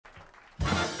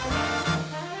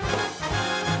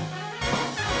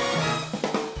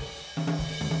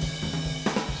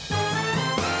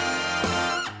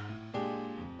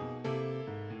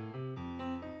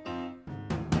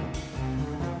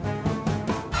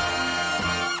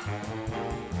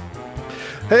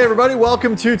Hey, everybody.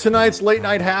 Welcome to tonight's Late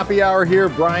Night Happy Hour here.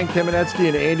 Brian Kamenetsky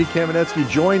and Andy Kamenetsky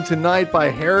joined tonight by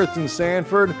Harrison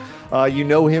Sanford. You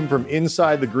know him from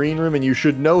Inside the Green Room, and you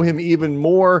should know him even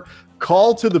more.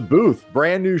 Call to the Booth,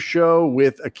 brand new show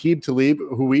with Aqib Talib,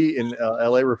 who we in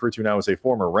LA refer to now as a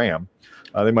former Ram.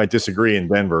 They might disagree in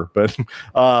Denver, but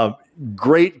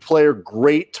great player,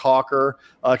 great talker.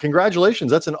 Congratulations.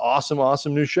 That's an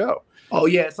awesome new show. Oh,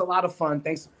 yeah, it's a lot of fun.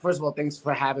 Thanks. First of all, thanks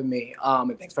for having me.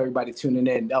 And thanks for everybody tuning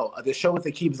in. No, the show with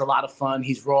Aqib is a lot of fun.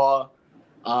 He's raw.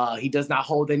 He does not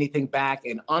hold anything back.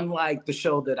 And unlike the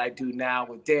show that I do now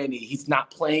with Danny, he's not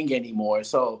playing anymore.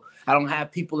 So I don't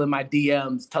have people in my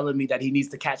DMs telling me that he needs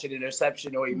to catch an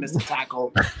interception or he missed a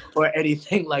tackle or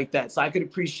anything like that. So I could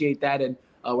appreciate that. And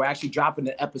we're actually dropping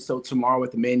an episode tomorrow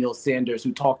with Emmanuel Sanders,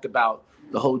 who talked about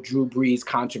the whole Drew Brees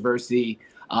controversy.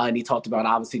 And he talked about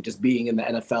obviously just being in the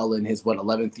NFL in his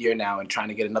 11th year now and trying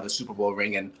to get another Super Bowl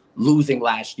ring and losing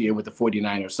last year with the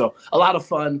 49ers. So a lot of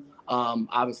fun,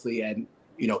 obviously. And,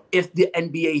 you know, if the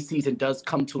NBA season does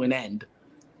come to an end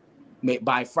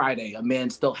by Friday, a man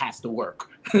still has to work.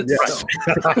 Yes,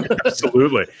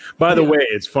 absolutely. By the way,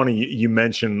 it's funny you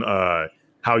mentioned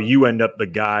how you end up the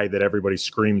guy that everybody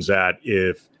screams at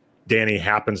if Danny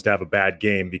happens to have a bad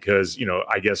game because, you know,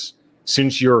 I guess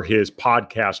since you're his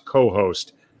podcast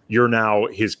co-host, you're now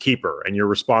his keeper and you're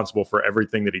responsible for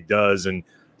everything that he does. And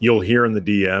you'll hear in the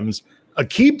DMs.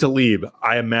 Aqib Talib,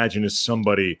 I imagine, is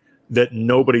somebody that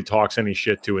nobody talks any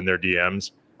shit to in their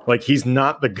DMs. Like, he's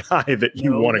not the guy that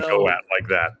you want to go at like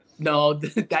that. No,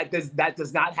 that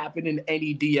does not happen in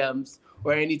any DMs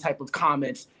or any type of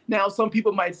comments. Now, some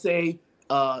people might say,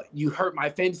 you hurt my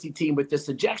fantasy team with this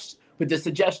suggestion, but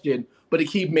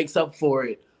Aqib makes up for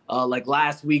it. Like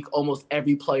last week, almost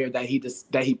every player that he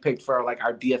picked for like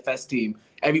our DFS team,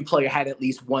 every player had at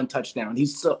least one touchdown.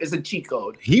 It's a cheat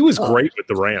code. He was great with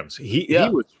the Rams. He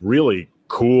was really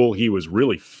cool. He was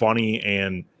really funny,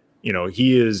 and you know,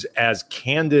 he is as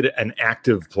candid an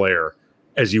active player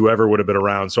as you ever would have been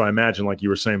around. So I imagine, like you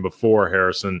were saying before,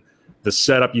 Harrison, the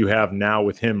setup you have now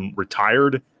with him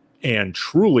retired and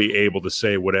truly able to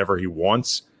say whatever he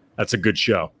wants, that's a good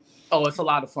show. Oh, it's a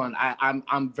lot of fun.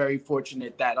 I'm very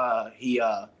fortunate that he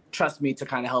trusts me to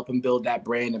kind of help him build that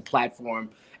brand and platform.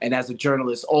 And as a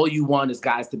journalist, all you want is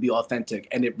guys to be authentic,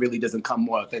 and it really doesn't come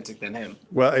more authentic than him.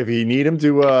 Well, if you need him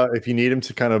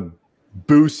to kind of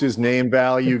boost his name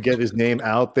value, get his name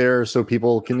out there so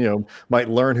people can, you know, might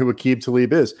learn who Aqib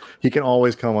Talib is, he can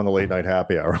always come on the Late Night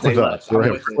Happy Hour with us.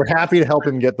 We're happy to help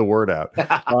him get the word out.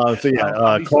 Call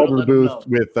to the Booth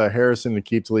with Harrison and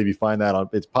Aqib Talib. You find that on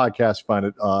its podcast. You find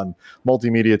it on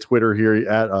multimedia, Twitter here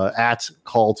at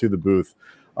Call to the Booth.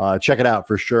 Check it out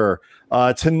for sure.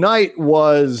 Tonight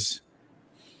was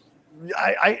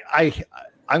I'm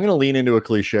going to lean into a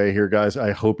cliche here, guys.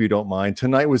 I hope you don't mind.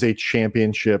 Tonight was a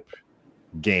championship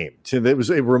game.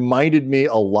 It reminded me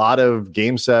a lot of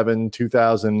Game 7,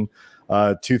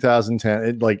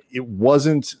 2010. It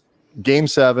wasn't Game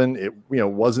 7. It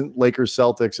wasn't Lakers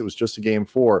Celtics. It was just a Game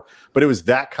 4. But it was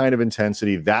that kind of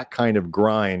intensity, that kind of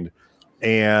grind,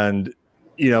 and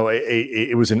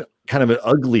it was an kind of an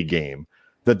ugly game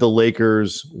that the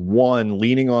Lakers won,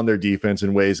 leaning on their defense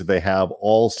in ways that they have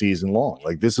all season long.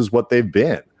 Like, this is what they've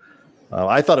been.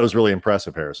 I thought it was really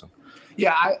impressive, Harrison.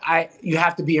 Yeah, you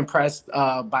have to be impressed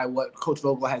by what Coach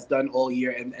Vogel has done all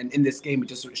year. And in this game, it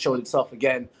just showed itself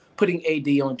again, putting AD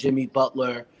on Jimmy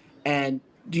Butler. And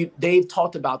they've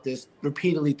talked about this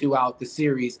repeatedly throughout the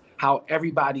series, how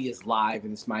everybody is live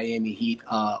in this Miami Heat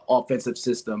offensive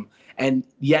system. And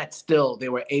yet still they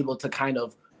were able to kind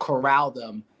of corral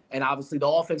them. And obviously the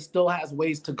offense still has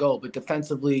ways to go, but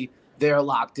defensively they're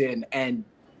locked in. And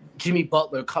Jimmy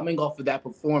Butler coming off of that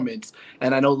performance,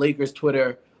 and I know Lakers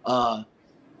Twitter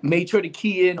made sure to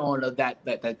key in on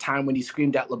that time when he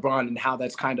screamed at LeBron and how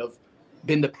that's kind of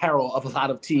been the peril of a lot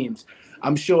of teams.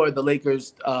 I'm sure the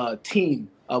Lakers team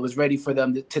was ready for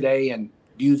them today and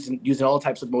using all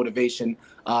types of motivation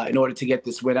in order to get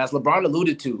this win. As LeBron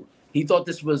alluded to, he thought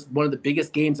this was one of the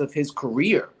biggest games of his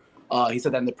career. He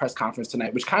said that in the press conference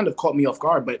tonight, which kind of caught me off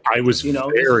guard. But I was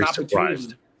very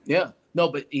surprised. Yeah. No,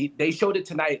 but they showed it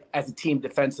tonight as a team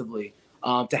defensively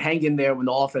to hang in there when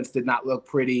the offense did not look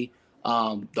pretty.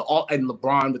 And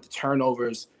LeBron with the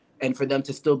turnovers, and for them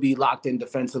to still be locked in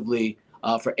defensively,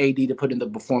 for AD to put in the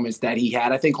performance that he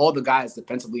had. I think all the guys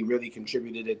defensively really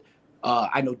contributed it.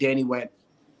 I know Danny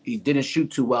he didn't shoot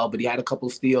too well, but he had a couple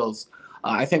steals.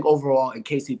 I think overall, and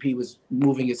KCP was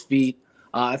moving his feet.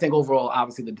 I think overall,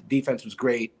 obviously, the defense was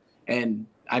great. And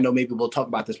I know maybe we'll talk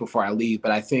about this before I leave,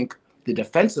 but I think the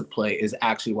defensive play is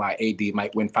actually why AD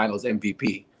might win Finals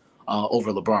MVP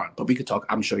over LeBron. But we could talk.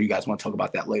 I'm sure you guys want to talk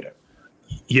about that later.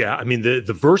 Yeah, I mean, the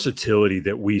versatility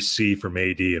that we see from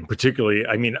AD, and particularly,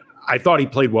 I mean, I thought he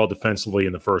played well defensively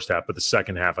in the first half, but the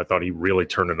second half, I thought he really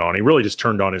turned it on. He really just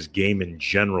turned on his game in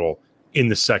general in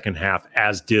the second half,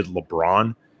 as did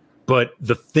LeBron. But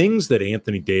the things that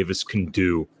Anthony Davis can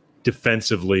do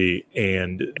defensively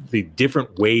and the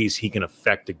different ways he can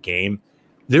affect a game,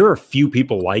 there are few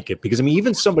people like it. Because, I mean,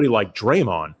 even somebody like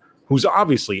Draymond, who's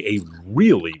obviously a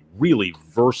really, really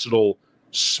versatile,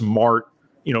 smart,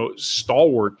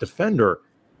 stalwart defender,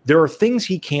 there are things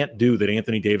he can't do that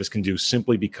Anthony Davis can do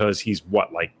simply because he's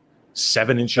like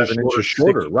 7 inches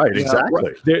shorter. Right,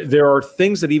 exactly. There are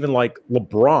things that even like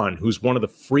LeBron, who's one of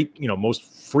the most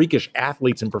freakish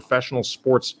athletes in professional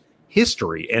sports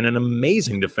history and an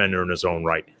amazing defender in his own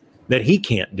right, that he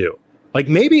can't do. Like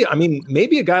maybe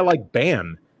a guy like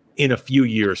Bam in a few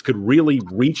years could really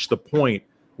reach the point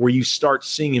where you start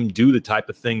seeing him do the type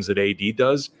of things that AD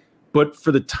does. But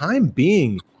for the time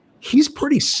being, he's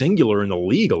pretty singular in the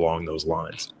league along those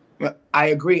lines. I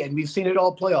agree. And we've seen it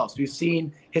all playoffs. We've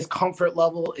seen his comfort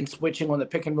level in switching on the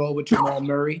pick and roll with Jamal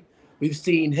Murray. We've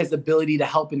seen his ability to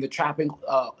help in the trapping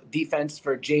defense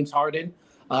for James Harden.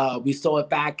 We saw it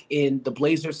back in the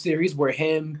Blazers series where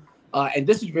him, and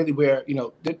this is really where,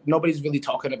 nobody's really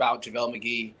talking about JaVale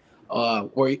McGee,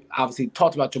 where he obviously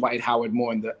talked about Dwight Howard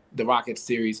more in the Rockets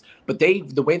series. But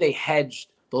the way they hedged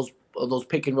those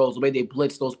pick and rolls, the way they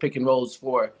blitzed those pick and rolls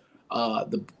for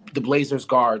the Blazers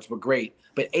guards were great.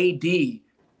 But AD,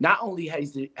 not only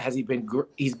has he been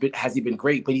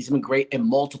great, but he's been great in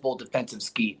multiple defensive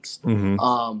schemes,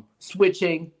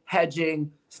 switching,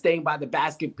 hedging, staying by the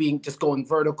basket, going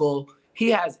vertical. He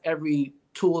has every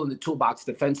tool in the toolbox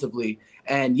defensively.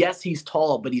 And yes, he's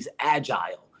tall, but he's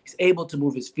agile. He's able to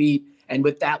move his feet, and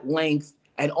with that length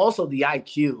and also the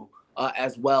IQ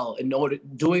as well, in order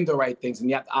doing the right things. And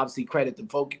you have to obviously credit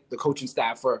the coaching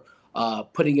staff for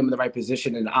putting him in the right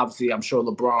position. And obviously, I'm sure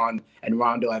LeBron and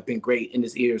Rondo have been great in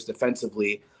his ears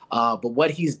defensively. But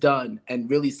what he's done and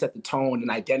really set the tone and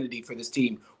identity for this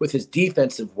team with his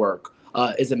defensive work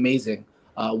is amazing,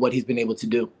 what he's been able to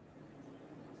do.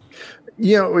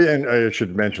 And I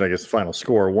should mention, I guess, the final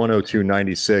score,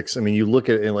 102-96. I mean, you look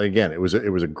at it, again, it was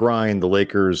a grind. The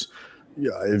Lakers,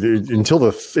 until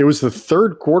it was the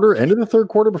third quarter, end of the third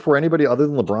quarter, before anybody other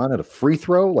than LeBron had a free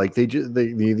throw. Like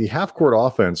the half court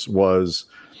offense was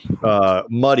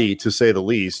muddy, to say the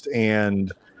least.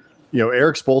 And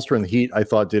Eric Spoelstra and the Heat, I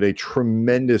thought, did a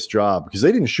tremendous job because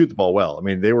they didn't shoot the ball well. I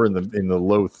mean, they were in the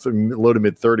low to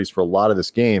mid 30s for a lot of this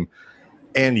game.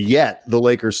 And yet the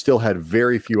Lakers still had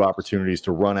very few opportunities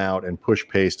to run out and push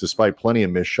pace despite plenty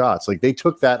of missed shots. Like they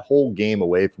took that whole game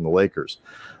away from the Lakers.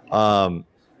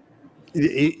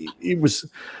 It was,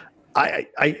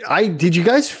 I did you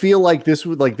guys feel like this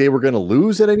was like they were going to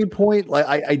lose at any point? Like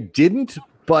I didn't,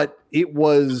 but it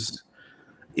was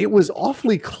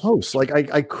awfully close. Like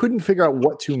I couldn't figure out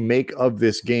what to make of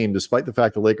this game, despite the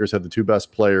fact the Lakers had the two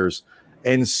best players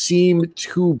and seemed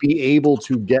to be able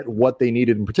to get what they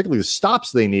needed, and particularly the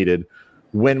stops they needed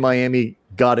when Miami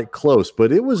got it close.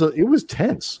 But it was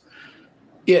tense.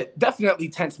 Yeah, definitely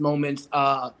tense moments.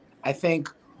 I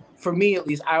think for me, at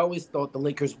least, I always thought the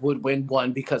Lakers would win,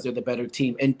 one, because they're the better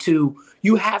team, and two,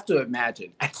 you have to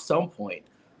imagine at some point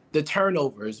the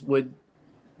turnovers would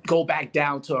go back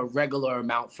down to a regular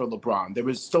amount for LeBron. There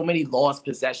was so many lost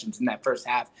possessions in that first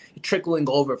half, trickling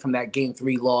over from that Game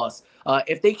 3 loss.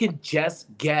 If they can just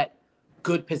get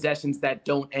good possessions that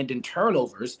don't end in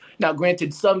turnovers. Now,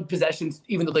 granted, some possessions,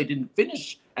 even though they didn't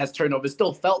finish as turnovers,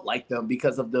 still felt like them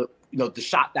because of the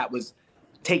shot that was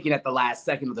taken at the last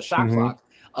second of the shot clock.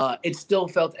 It still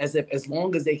felt as if as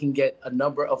long as they can get a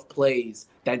number of plays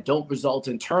that don't result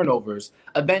in turnovers,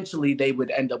 eventually they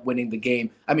would end up winning the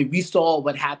game. I mean, we saw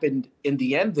what happened in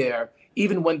the end there,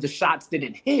 even when the shots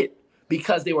didn't hit,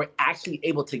 because they were actually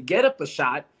able to get up a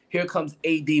shot. Here comes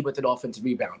AD with an offensive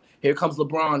rebound. Here comes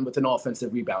LeBron with an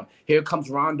offensive rebound. Here comes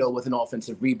Rondo with an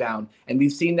offensive rebound. And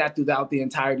we've seen that throughout the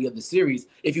entirety of the series.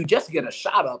 If you just get a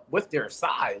shot up with their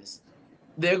size,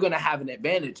 they're going to have an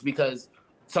advantage, because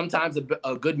sometimes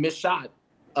a good missed shot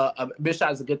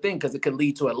is a good thing because it can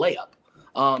lead to a layup.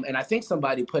 And I think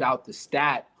somebody put out the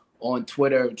stat on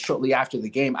Twitter shortly after the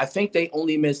game. I think they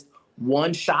only missed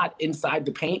one shot inside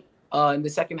the paint in the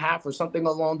second half or something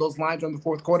along those lines during the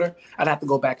fourth quarter. I'd have to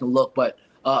go back and look, but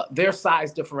their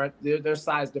size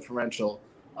differential,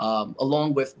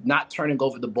 along with not turning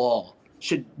over the ball,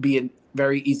 should be a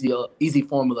very easy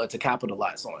formula to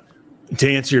capitalize on.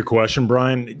 To answer your question,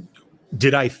 Brian,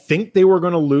 did I think they were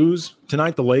going to lose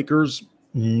tonight, the Lakers?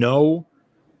 No.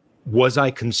 Was I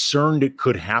concerned it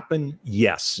could happen?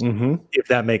 Yes, if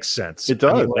that makes sense. It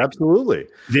does, absolutely.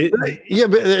 Yeah,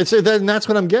 but that's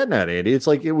what I'm getting at, Andy. It's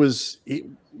like it was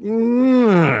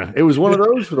one of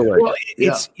those for the Lakers. Well,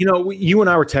 it's you and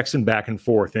I were texting back and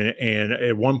forth, and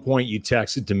at one point you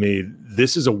texted to me,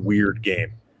 "This is a weird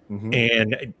game,"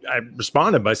 and I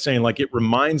responded by saying, like, it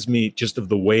reminds me just of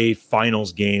the way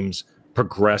finals games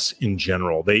progress in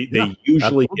general. They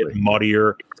usually get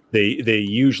muddier. They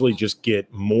usually just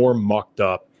get more mucked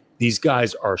up. These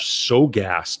guys are so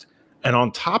gassed. And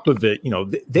on top of it,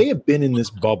 they have been in this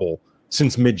bubble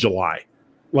since mid-July.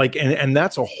 Like, and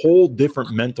that's a whole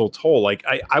different mental toll. Like,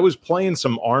 I was playing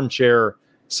some armchair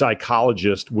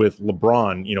psychologist with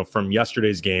LeBron, from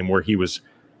yesterday's game where he was,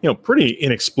 pretty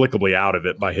inexplicably out of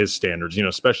it by his standards,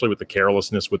 especially with the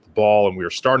carelessness with the ball. And we were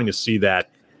starting to see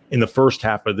that in the first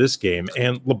half of this game.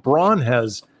 And LeBron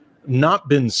has not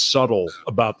been subtle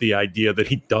about the idea that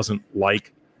he doesn't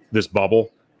like this bubble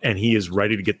and he is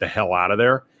ready to get the hell out of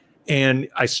there. And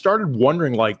I started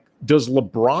wondering, like, does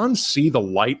LeBron see the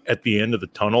light at the end of the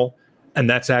tunnel and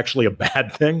that's actually a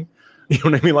bad thing? You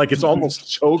know what I mean? Like, it's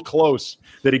almost so close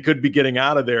that he could be getting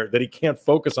out of there that he can't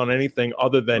focus on anything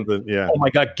other than, oh my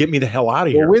God, get me the hell out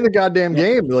of here. Win the goddamn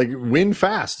game. Like, win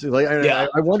fast. Like,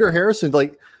 I wonder, Harrison,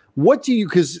 like, what do you,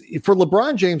 because for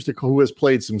LeBron James, who has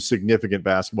played some significant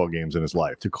basketball games in his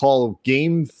life, to call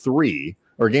game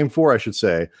 4, I should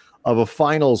say, of a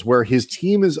finals where his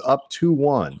team is up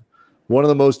 2-1, one of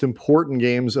the most important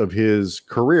games of his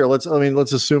career. Let's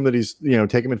assume that he's,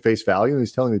 take him at face value and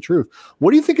he's telling the truth.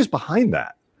 What do you think is behind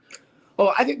that?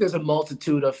 Well, I think there's a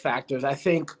multitude of factors. I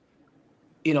think,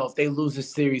 if they lose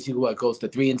this series, he goes to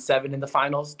 3-7 in the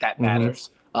finals. That matters.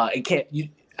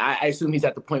 I assume he's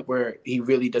at the point where he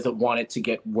really doesn't want it to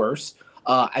get worse.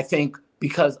 I think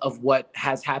because of what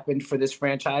has happened for this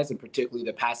franchise, and particularly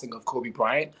the passing of Kobe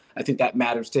Bryant, I think that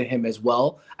matters to him as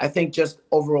well. I think just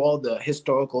overall the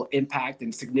historical impact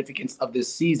and significance of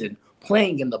this season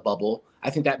playing in the bubble, I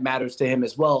think that matters to him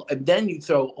as well. And then you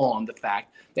throw on the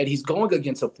fact that he's going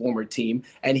against a former team,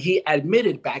 and he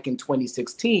admitted back in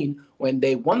 2016 when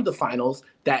they won the finals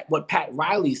that what Pat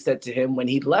Riley said to him when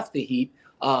he left the Heat,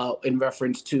 in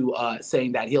reference to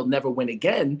saying that he'll never win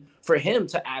again, for him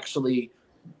to actually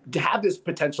have this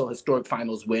potential historic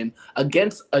finals win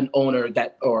against an owner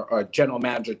or general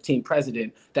manager, team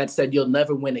president that said you'll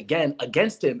never win again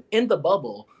against him in the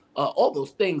bubble. All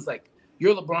those things, like,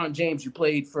 you're LeBron James, you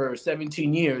played for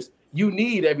 17 years. You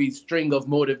need every string of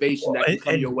motivation that can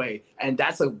come your way. And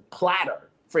that's a platter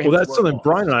for him. Well, that's something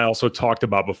Brian and I also talked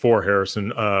about before,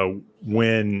 Harrison,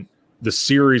 when the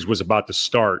series was about to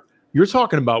start. You're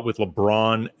talking about with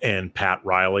LeBron and Pat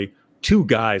Riley, two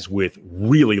guys with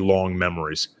really long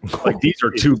memories. Like, these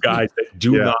are two guys that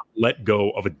do not let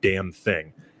go of a damn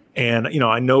thing. And,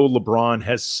 I know LeBron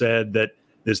has said that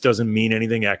this doesn't mean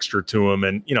anything extra to him.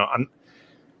 And, I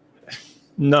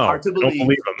don't believe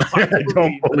him. I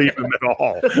don't believe him at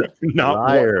all. Not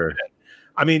liar.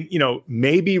 I mean,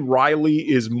 maybe Riley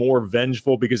is more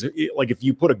vengeful because, if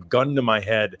you put a gun to my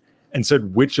head and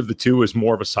said which of the two is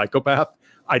more of a psychopath,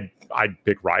 I'd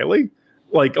pick Riley,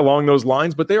 like, along those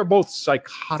lines. But they are both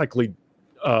psychotically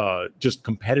just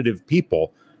competitive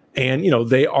people. And,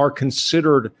 they are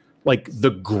considered like the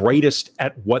greatest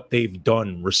at what they've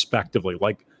done, respectively.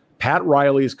 Like, Pat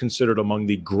Riley is considered among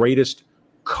the greatest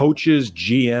coaches,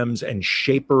 GMs, and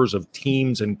shapers of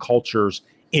teams and cultures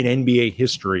in NBA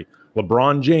history.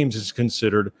 LeBron James is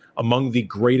considered among the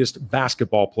greatest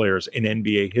basketball players in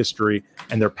NBA history,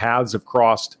 and their paths have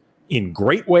crossed in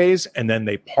great ways, and then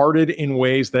they parted in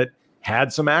ways that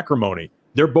had some acrimony.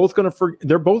 They're both going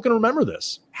to remember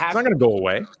this. It's not going to go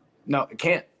away. No, it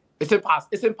can't. It's impossible.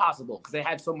 It's impossible because they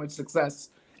had so much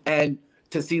success, and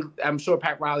to see, I'm sure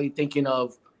Pat Riley thinking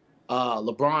of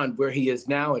LeBron where he is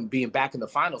now and being back in the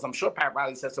finals. I'm sure Pat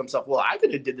Riley said to himself, "Well, I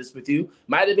could have did this with you.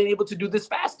 Might have been able to do this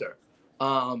faster."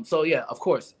 So yeah, of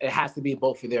course, it has to be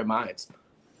both of their minds.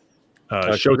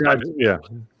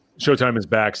 Showtime is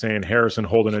back saying Harrison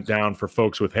holding it down for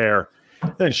folks with hair.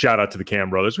 And shout out to the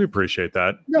Cam brothers. We appreciate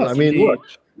that. No, I mean, look,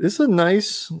 this is a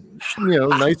nice,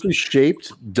 nicely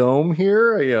shaped dome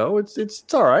here.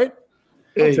 It's all right.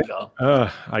 There you go.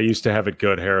 I used to have it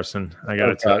good, Harrison. I got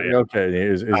to tell you. Okay.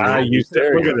 I used to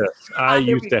look at this. I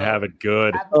used to have it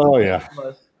good. Oh yeah.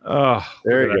 Oh,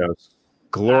 there he goes.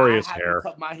 Glorious hair. I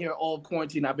cut my hair all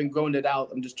quarantine. I've been growing it out.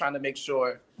 I'm just trying to make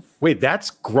sure. Wait, that's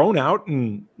grown out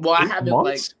in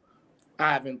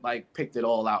I haven't picked it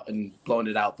all out and blown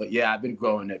it out, but yeah, I've been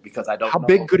growing it because I don't know. How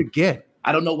big could it get?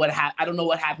 I don't know what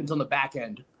happens on the back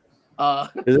end.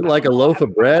 Is it like a loaf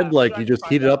of bread? Like you just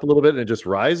heat it up a little bit and it just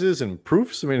rises and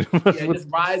proofs? I mean, it just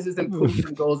rises and proofs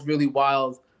and goes really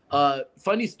wild.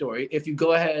 Funny story. If you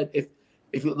go ahead,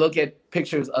 if you look at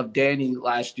pictures of Danny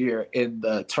last year in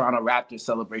the Toronto Raptors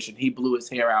celebration, he blew his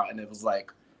hair out, and it was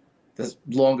like this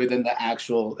longer than the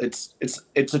actual. It's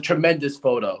a tremendous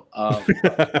photo.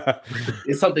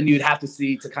 It's something you'd have to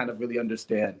see to kind of really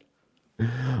understand.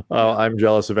 I'm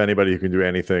jealous of anybody who can do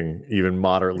anything even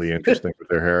moderately interesting with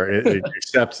their hair,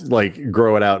 except like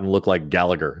grow it out and look like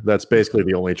Gallagher. That's basically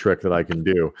the only trick that I can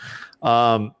do.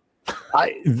 The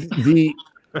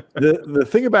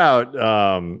thing about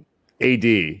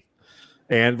AD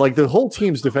and like the whole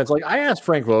team's defense, like I asked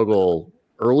Frank Vogel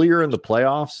earlier in the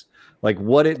playoffs, like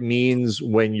what it means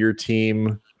when your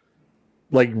team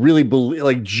like really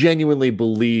genuinely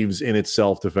believes in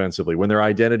itself defensively, when their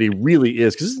identity really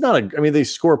is, because it's not they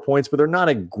score points, but they're not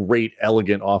a great,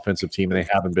 elegant offensive team, and they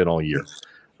haven't been all year.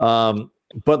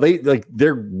 But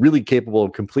they're really capable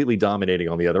of completely dominating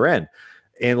on the other end.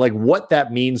 And like what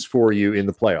that means for you in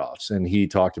the playoffs. And he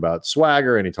talked about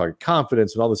swagger and he talked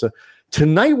confidence and all this stuff.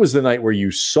 Tonight was the night where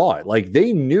you saw it. Like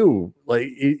they knew, like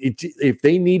if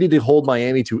they needed to hold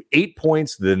Miami to 8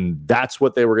 points, then that's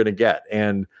what they were going to get.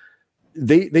 And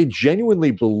they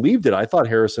genuinely believed it. I thought,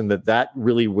 Harrison, that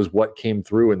really was what came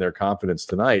through in their confidence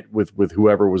tonight with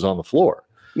whoever was on the floor.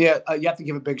 Yeah, you have to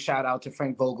give a big shout out to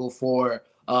Frank Vogel for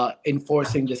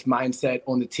enforcing this mindset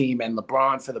on the team, and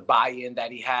LeBron for the buy-in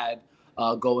that he had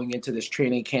going into this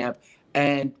training camp.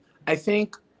 And I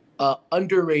think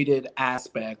underrated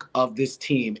aspect of this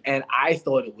team, and I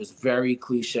thought it was very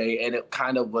cliche, and it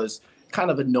kind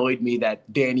of annoyed me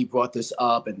that Danny brought this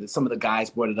up and some of the guys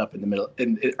brought it up in the middle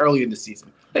early in the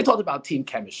season. They talked about team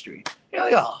chemistry. You're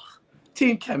like, oh,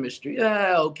 team chemistry.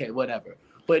 Yeah, okay, whatever.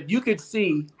 But you could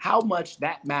see how much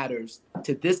that matters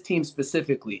to this team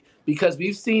specifically, because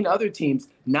we've seen other teams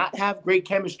not have great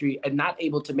chemistry and not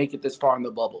able to make it this far in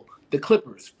the bubble. The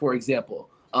Clippers, for example,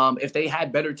 if they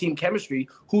had better team chemistry,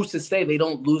 who's to say they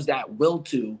don't lose that will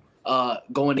to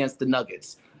going against the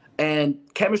Nuggets? And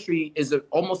chemistry is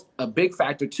almost a big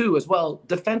factor, too, as well,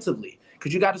 defensively,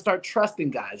 because you got to start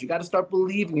trusting guys. You got to start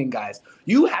believing in guys.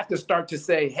 You have to start to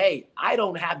say, hey, I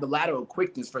don't have the lateral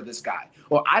quickness for this guy,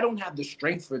 or I don't have the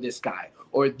strength for this guy,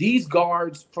 or these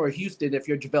guards for Houston, if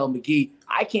you're JaVale McGee,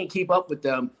 I can't keep up with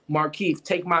them. Markieff,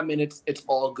 take my minutes. It's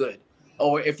all good.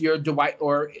 Or if you're Dwight,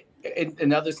 or in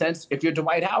another sense, if you're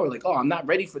Dwight Howard, like, oh, I'm not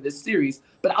ready for this series,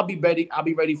 but I'll be ready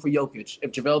for Jokic.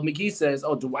 If JaVale McGee says,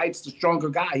 oh, Dwight's the stronger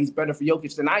guy, he's better for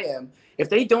Jokic than I am.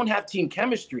 If they don't have team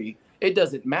chemistry, it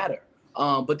doesn't matter.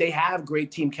 But they have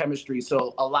great team chemistry.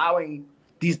 So allowing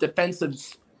these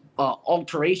defensive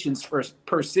alterations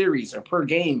per series or per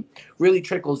game really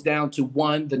trickles down to,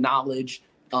 one, the knowledge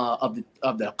of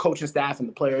the coaching staff and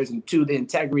the players, and two, the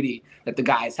integrity that the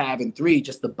guys have, and three,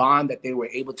 just the bond that they were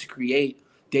able to create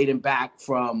dating back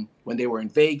from when they were in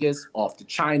Vegas, off to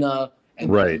China, and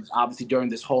right, obviously during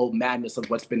this whole madness of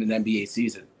what's been an NBA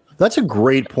season. That's a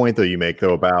great point, though, you make,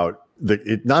 though, about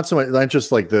not so much, not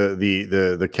just like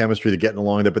the chemistry, the getting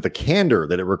along there, but the candor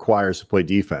that it requires to play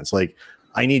defense. Like,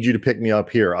 I need you to pick me up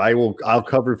here. I'll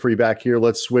cover for you back here.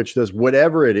 Let's switch this,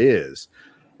 whatever it is.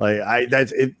 Like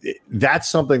that's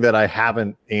something that I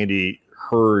haven't, Andy,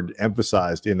 heard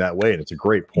emphasized in that way, and it's a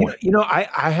great point.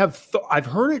 I've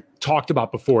heard it talked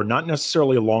about before, not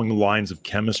necessarily along the lines of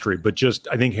chemistry, but just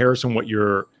I think, Harrison, what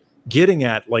you're getting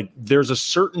at, like there's a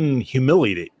certain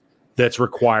humility that's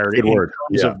required in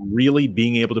terms of really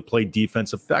being able to play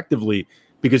defense effectively,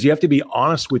 because you have to be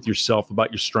honest with yourself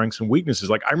about your strengths and weaknesses.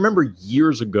 Like I remember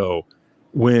years ago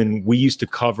when we used to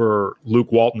cover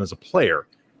Luke Walton as a player,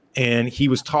 and he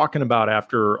was talking about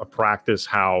after a practice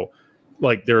how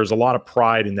like there's a lot of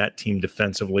pride in that team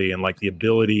defensively, and like the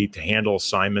ability to handle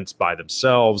assignments by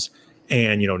themselves,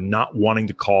 and, not wanting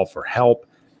to call for help.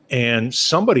 And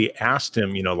somebody asked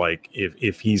him, like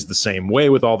if he's the same way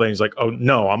with all that. He's like, oh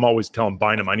no, I'm always telling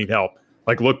Bynum I need help.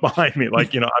 Like, look behind me.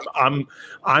 Like,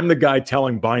 I'm the guy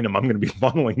telling Bynum I'm going to be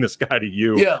funneling this guy to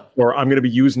you, or I'm going to be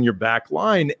using your back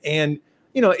line. And,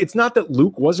 it's not that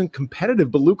Luke wasn't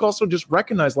competitive, but Luke also just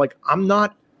recognized, like, I'm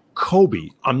not Kobe.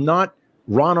 I'm not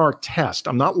Ron Artest.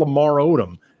 I'm not Lamar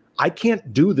Odom. I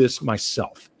can't do this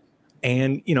myself.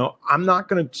 And, I'm not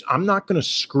going to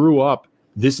screw up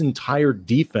this entire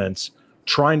defense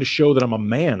trying to show that I'm a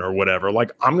man or whatever.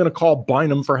 Like, I'm going to call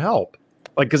Bynum for help,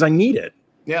 like, because I need it.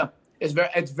 Yeah. It's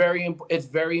very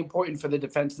important for the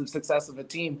defensive success of a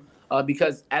team,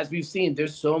 because as we've seen,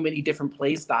 there's so many different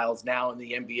play styles now in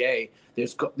the NBA.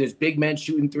 There's big men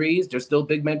shooting threes. There's still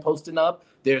big men posting up.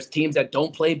 There's teams that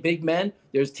don't play big men.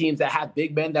 There's teams that have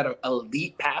big men that are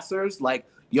elite passers, like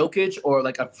Jokic, or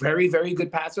like a very, very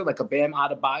good passer, like a Bam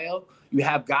Adebayo. You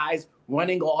have guys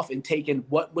running off and taking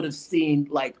what would seem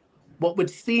like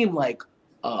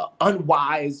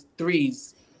unwise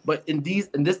threes. But in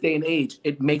this day and age,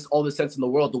 it makes all the sense in the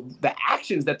world. The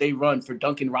actions that they run for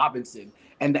Duncan Robinson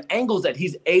and the angles that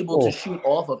he's able to shoot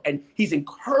off of, and he's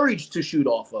encouraged to shoot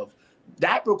off of,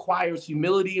 that requires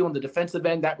humility on the defensive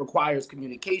end. That requires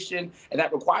communication, and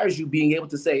that requires you being able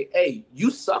to say, hey, you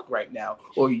suck right now,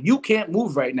 or you can't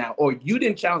move right now, or you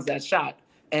didn't challenge that shot,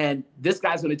 and this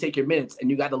guy's going to take your minutes, and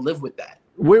you got to live with that.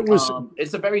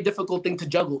 It's a very difficult thing to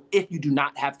juggle if you do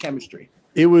not have chemistry.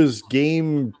 It was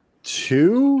game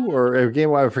 2 or a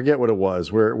game I forget what it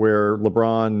was, where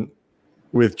LeBron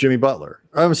with Jimmy Butler.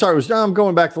 I'm sorry, I'm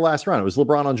going back to the last round. It was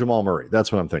LeBron on Jamal Murray.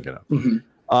 That's what I'm thinking of.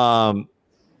 Mm-hmm.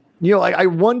 I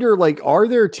wonder, like, are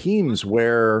there teams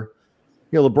where,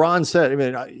 LeBron said, I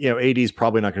mean, AD is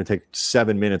probably not going to take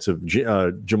 7 minutes of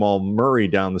Jamal Murray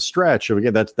down the stretch. So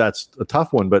again, that's a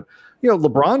tough one, but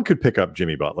LeBron could pick up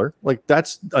Jimmy Butler. Like,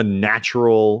 that's a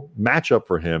natural matchup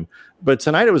for him. But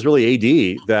tonight it was really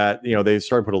AD that, they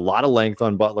started to put a lot of length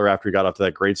on Butler after he got off to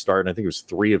that great start. And I think it was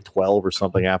 3 of 12 or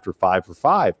something after 5 for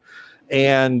 5.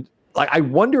 And like, I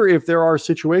wonder if there are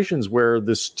situations where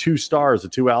this 2 stars, the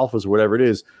 2 alphas or whatever it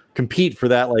is, compete for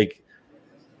that, like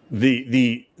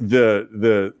the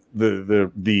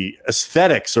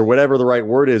aesthetics or whatever the right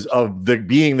word is of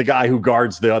being the guy who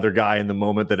guards the other guy in the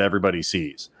moment that everybody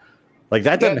sees. Like,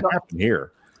 that doesn't happen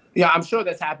here. Yeah, I'm sure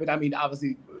that's happened. I mean,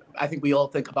 obviously, I think we all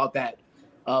think about that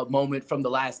moment from The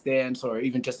Last Dance, or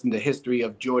even just in the history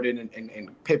of Jordan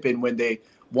and Pippen, when they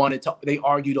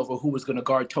argued over who was going to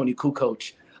guard Tony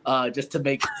Kukoc, just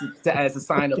as a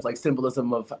sign of like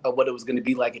symbolism of what it was going to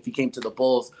be like if he came to the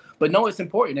Bulls. But no, it's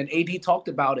important. And AD talked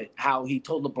about it, how he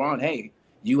told LeBron, hey,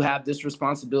 you have this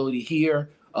responsibility here,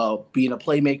 being a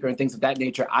playmaker and things of that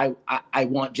nature. I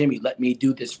want Jimmy, let me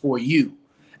do this for you.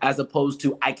 As opposed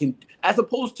to I can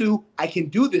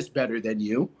do this better than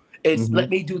you. It's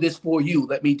let me do this for you.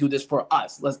 Let me do this for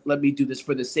us. Let me do this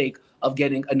for the sake of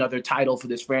getting another title for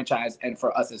this franchise and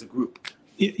for us as a group.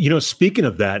 Speaking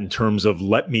of that, in terms of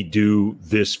let me do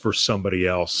this for somebody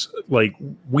else, like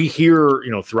we hear,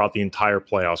 throughout the entire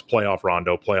playoffs, playoff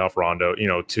Rondo,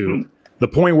 to the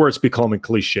point where it's becoming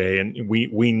cliche. And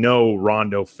we know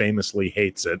Rondo famously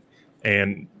hates it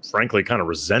and frankly kind of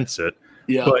resents it.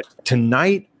 Yeah. But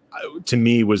tonight, to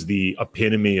me, was the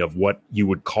epitome of what you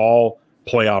would call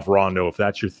playoff Rondo, if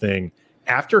that's your thing.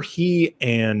 After he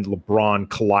and LeBron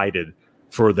collided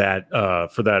for that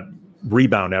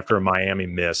rebound after a Miami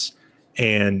miss,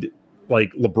 and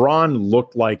like LeBron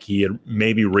looked like he had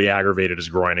maybe re-aggravated his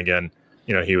groin again.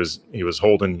 He was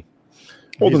holding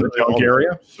the junk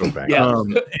area,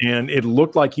 and it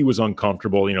looked like he was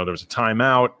uncomfortable. There was a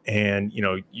timeout, and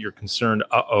you're concerned.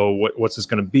 What's this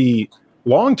going to be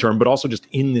long term? But also just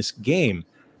in this game,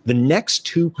 the next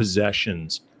 2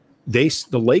 possessions, the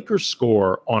Lakers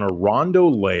score on a Rondo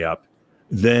layup,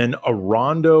 then a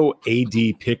Rondo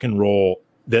AD pick and roll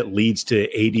that leads to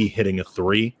AD hitting a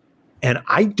 3. And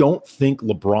I don't think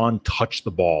LeBron touched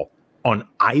the ball on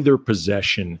either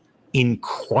possession in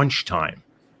crunch time.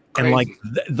 Crazy.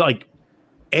 And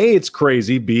A, it's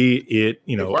crazy. B, it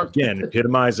again,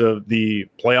 epitomize of the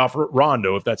playoff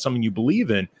Rondo, if that's something you believe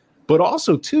in. But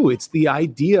also, too, it's the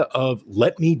idea of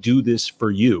let me do this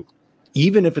for you,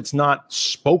 even if it's not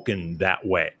spoken that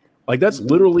way. Like, that's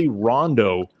literally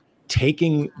Rondo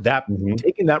taking that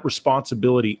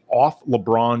responsibility off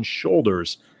LeBron's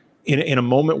shoulders in a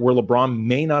moment where LeBron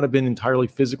may not have been entirely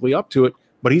physically up to it,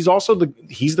 but he's also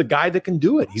the guy that can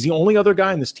do it. He's the only other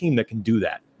guy in this team that can do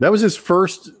that. That was his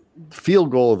first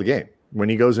field goal of the game when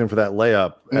he goes in for that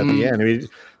layup at the end. I mean,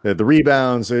 the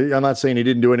rebounds, I'm not saying he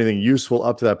didn't do anything useful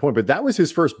up to that point, but that was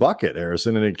his first bucket,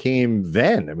 Harrison, and it came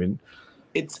then. I mean,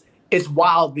 it's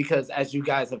wild because as you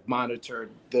guys have monitored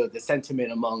the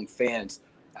sentiment among fans,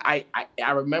 I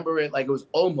remember it like it was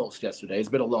almost yesterday. It's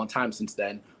been a long time since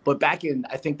then. But back in,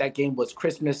 I think that game was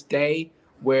Christmas Day,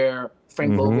 where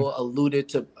Frank Vogel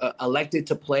elected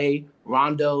to play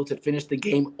Rondo to finish the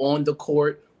game on the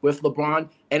court with LeBron.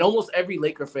 And almost every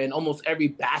Laker fan, almost every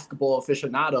basketball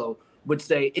aficionado would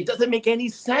say it doesn't make any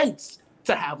sense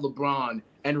to have LeBron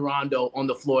and Rondo on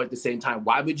the floor at the same time.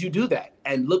 Why would you do that?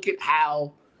 And look at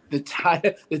how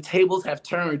the tables have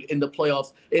turned in the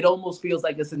playoffs. It almost feels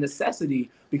like it's a necessity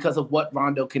because of what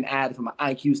Rondo can add from an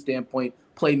IQ standpoint,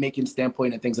 playmaking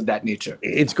standpoint, and things of that nature.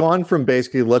 It's gone from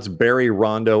basically let's bury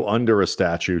Rondo under a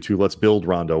statue to let's build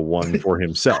Rondo one for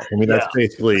himself. I mean, that's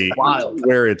basically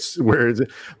where it's.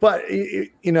 But I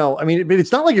mean,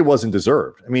 it's not like it wasn't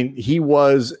deserved. I mean, he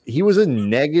was a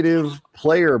negative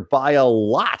player by a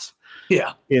lot.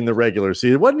 Yeah, in the regular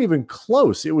season. It wasn't even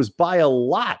close. It was by a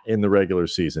lot in the regular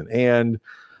season.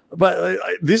 But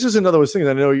this is another thing.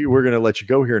 I know we're going to let you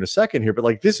go here in a second here, but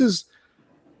like this is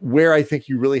where I think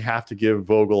you really have to give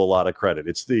Vogel a lot of credit.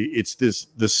 It's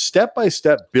the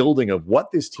step-by-step building of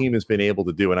what this team has been able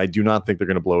to do. And I do not think they're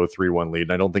going to blow a 3-1 lead.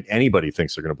 And I don't think anybody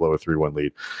thinks they're going to blow a 3-1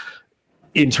 lead.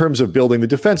 In terms of building the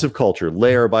defensive culture,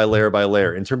 layer by layer by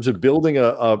layer, in terms of building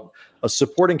a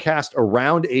supporting cast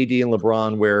around AD and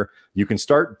LeBron, where you can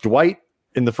start Dwight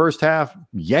in the first half,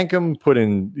 yank him, put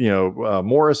in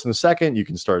Morris in the second. You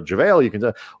can start JaVale. You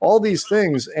can all these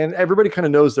things, and everybody kind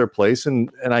of knows their place, and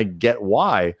I get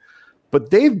why.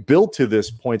 But they've built to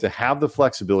this point to have the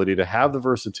flexibility, to have the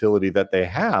versatility that they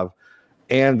have.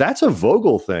 And that's a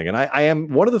Vogel thing. And I am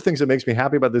one of the things that makes me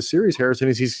happy about this series, Harrison,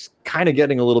 is he's kind of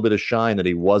getting a little bit of shine that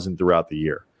he wasn't throughout the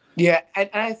year. Yeah, and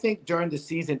I think during the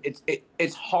season,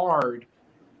 it's hard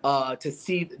to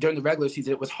see during the regular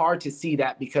season. It was hard to see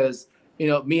that because,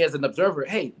 me as an observer,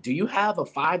 hey, do you have a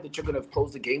 5 that you're going to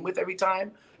close the game with every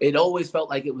time? It always felt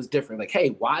like it was different. Like,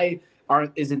 hey, why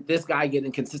isn't this guy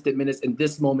getting consistent minutes in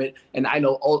this moment? And I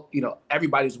know,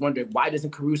 everybody's wondering, why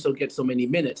doesn't Caruso get so many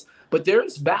minutes? But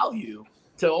there's value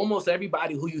to almost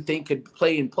everybody who you think could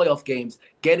play in playoff games,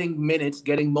 getting minutes,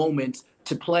 getting moments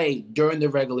to play during the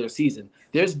regular season.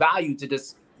 There's value to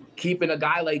just keeping a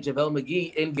guy like JaVale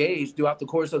McGee engaged throughout the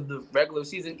course of the regular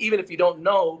season. Even if you don't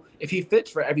know if he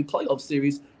fits for every playoff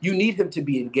series, you need him to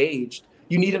be engaged.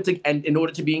 You need him to, and in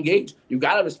order to be engaged, you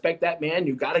got to respect that man.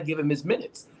 You got to give him his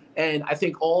minutes. And I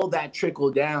think all that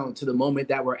trickled down to the moment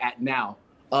that we're at now.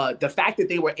 The fact that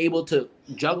they were able to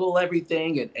juggle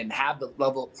everything and have the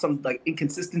level, some like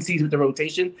inconsistencies with the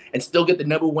rotation and still get the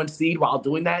number 1 seed while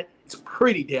doing that, it's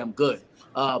pretty damn good.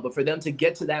 But for them to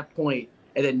get to that point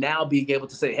and then now being able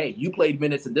to say, hey, you played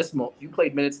minutes in this you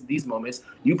played minutes in these moments,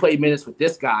 you played minutes with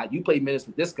this guy, you played minutes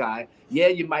with this guy. Yeah,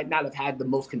 you might not have had the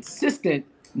most consistent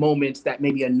moments that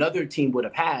maybe another team would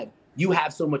have had. You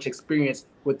have so much experience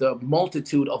with the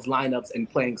multitude of lineups and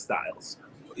playing styles.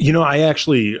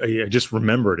 I just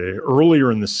remembered it.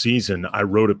 Earlier in the season, I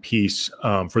wrote a piece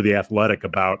for The Athletic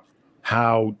about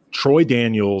how Troy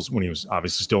Daniels, when he was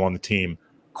obviously still on the team,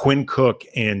 Quinn Cook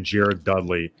and Jared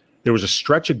Dudley, there was a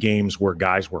stretch of games where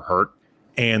guys were hurt.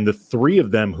 And the 3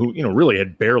 of them who, really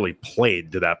had barely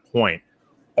played to that point,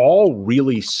 all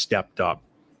really stepped up,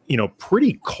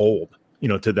 pretty cold,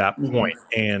 to that point.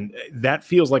 And that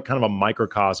feels like kind of a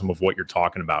microcosm of what you're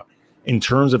talking about. In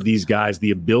terms of these guys, the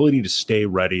ability to stay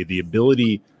ready, the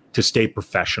ability to stay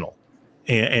professional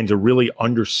and to really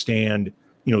understand,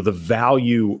 the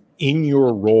value in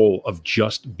your role of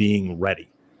just being ready,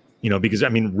 because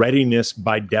readiness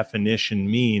by definition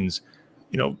means,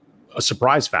 a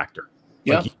surprise factor.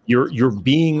 Yeah. Like you're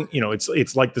being,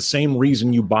 it's like the same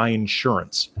reason you buy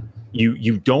insurance.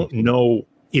 You don't know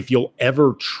if you'll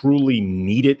ever truly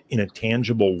need it in a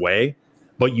tangible way,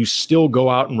 but you still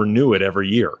go out and renew it every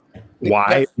year.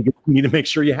 Why? Because you need to make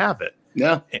sure you have it.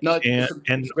 Yeah. No, and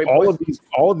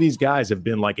all of these guys have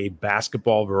been like a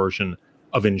basketball version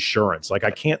of insurance. Like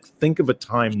I can't think of a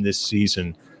time this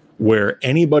season where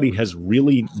anybody has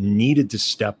really needed to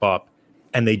step up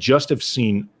and they just have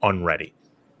seemed unready.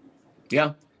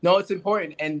 Yeah. No, it's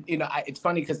important. And, it's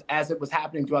funny because as it was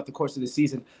happening throughout the course of the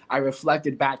season, I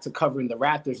reflected back to covering the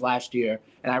Raptors last year.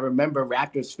 And I remember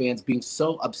Raptors fans being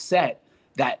so upset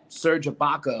that Serge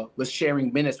Ibaka was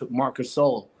sharing minutes with Marc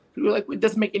Gasol. We were like, it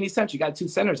doesn't make any sense. You got 2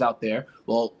 centers out there.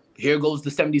 Well, here goes the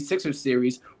 76ers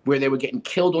series where they were getting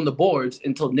killed on the boards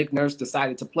until Nick Nurse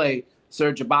decided to play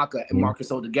Serge Ibaka and Marc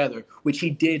Gasol together, which he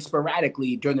did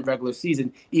sporadically during the regular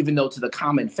season, even though to the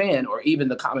common fan or even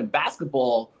the common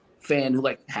basketball fan who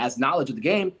has knowledge of the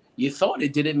game, you thought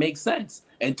it didn't make sense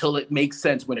until it makes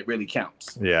sense when it really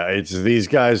counts. Yeah, it's these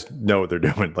guys know what they're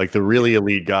doing. Like the really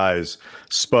elite guys,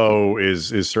 Spo is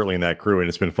certainly in that crew, and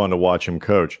it's been fun to watch him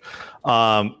coach.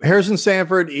 Harrison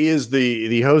Sanford is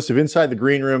the host of Inside the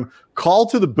Green Room. Call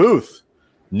to the Booth,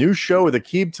 new show with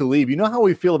Aqib Talib. You know how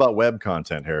we feel about web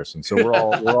content, Harrison. So we're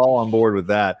all on board with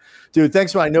that, dude.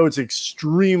 Thanks. I know it's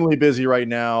extremely busy right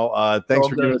now. Thanks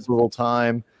for giving us a little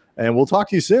time, and we'll talk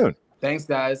to you soon. Thanks,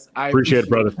 guys. I appreciate it,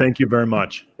 brother. Thank you very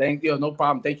much. Thank you. No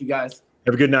problem. Thank you, guys.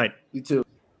 Have a good night. You too.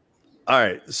 All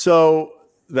right. So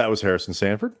that was Harrison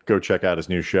Sanford. Go check out his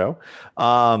new show.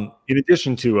 In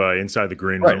addition to Inside the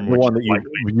Green Room, the one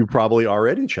that you probably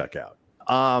already check out.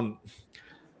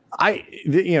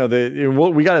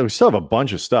 We still have a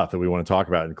bunch of stuff that we want to talk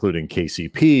about, including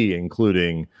KCP,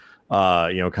 including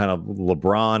kind of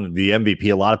LeBron, the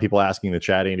MVP. A lot of people asking in the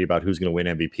chat, Andy, about who's going to win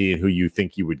MVP and who you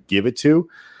think you would give it to.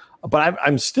 But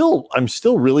I'm still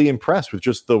really impressed with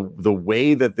just the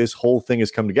way that this whole thing has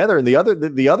come together. And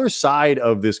the other side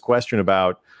of this question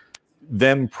about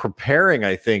them preparing,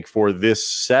 I think, for this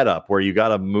setup where you got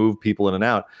to move people in and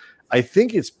out, I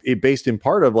think it's based in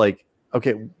part of like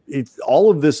okay, it's all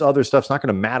of this other stuff's not going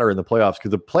to matter in the playoffs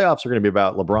because the playoffs are going to be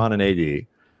about LeBron and AD,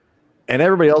 and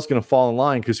everybody else is going to fall in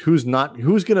line because who's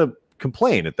going to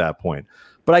complain at that point?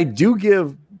 But I do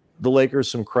give the Lakers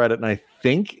some credit, and I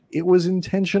think it was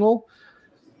intentional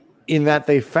in that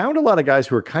they found a lot of guys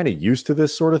who are kind of used to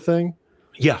this sort of thing.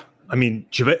 Yeah. I mean,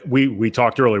 we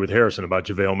talked earlier with Harrison about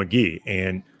JaVale McGee,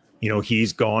 and,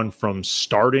 he's gone from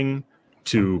starting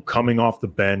to coming off the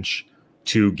bench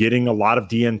to getting a lot of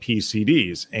DNP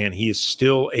CDs, and he is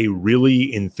still a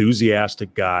really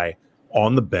enthusiastic guy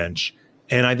on the bench.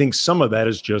 And I think some of that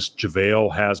is just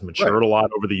JaVale has matured a lot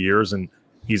over the years, and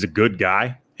he's a good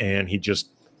guy, and he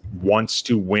just wants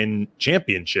to win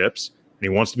championships, and he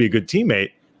wants to be a good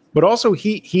teammate. But also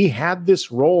he had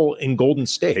this role in Golden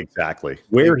State. Exactly.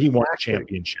 Where he won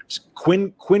championships.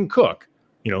 Quinn Cook,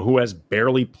 who has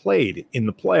barely played in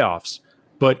the playoffs,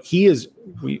 but he is,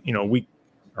 we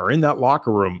are in that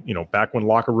locker room, back when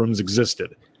locker rooms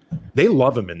existed. They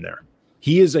love him in there.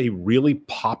 He is a really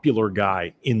popular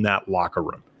guy in that locker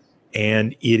room.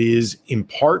 And it is in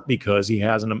part because he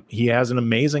has an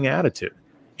amazing attitude.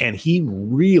 And he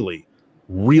really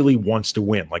wants to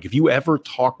win. Like, if you ever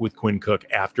talk with Quinn Cook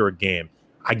after a game,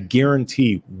 I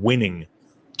guarantee winning,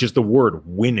 just the word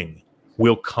winning,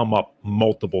 will come up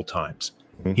multiple times.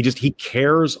 Mm-hmm. He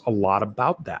cares a lot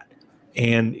about that.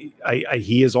 And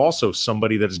he is also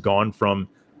somebody that has gone from,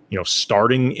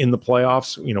 starting in the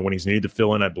playoffs, when he's needed to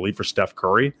fill in, I believe, for Steph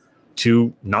Curry,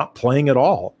 to not playing at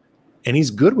all. And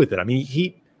he's good with it. I mean,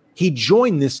 he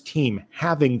joined this team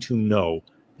having to know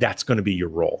that's going to be your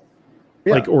role.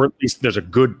 Yeah. Or at least there's a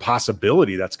good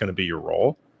possibility that's going to be your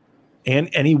role. And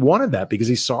he wanted that because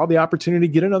he saw the opportunity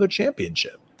to get another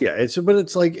championship. Yeah, it's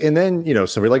like, and then,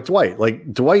 somebody like Dwight.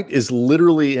 Like, Dwight is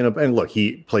literally and look,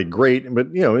 he played great, but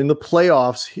in the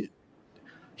playoffs,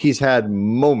 he's had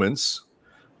moments.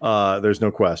 There's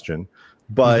no question.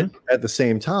 But at the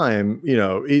same time,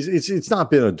 it's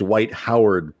not been a Dwight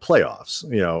Howard playoffs,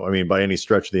 by any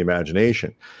stretch of the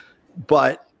imagination.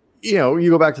 But you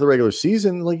go back to the regular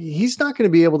season, like, he's not going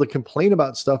to be able to complain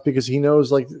about stuff because he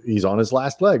knows, like, he's on his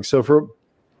last leg. So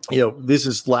this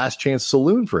is last chance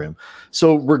saloon for him.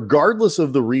 So regardless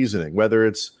of the reasoning, whether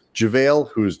it's JaVale,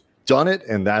 who's done it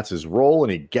and that's his role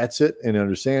and he gets it and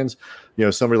understands,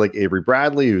 somebody like Avery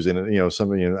Bradley, who's in,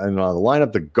 somebody in the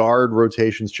lineup, the guard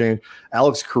rotations change.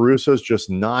 Alex Caruso's he's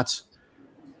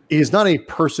not a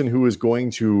person who is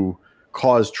going to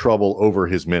cause trouble over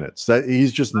his minutes. That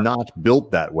he's just not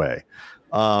built that way.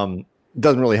 Doesn't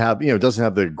really have, doesn't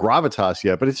have the gravitas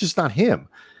yet, but it's just not him.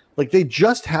 Like, they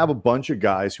just have a bunch of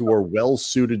guys who are well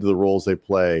suited to the roles they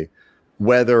play,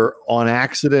 whether on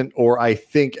accident or I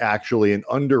think actually an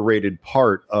underrated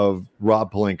part of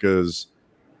Rob Pelinka's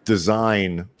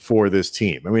design for this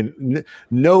team. I mean,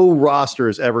 no roster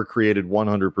has ever created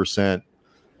 100%,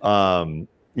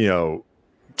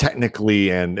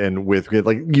 technically and with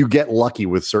like, you get lucky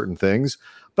with certain things,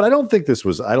 but I don't think this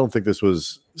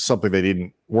was something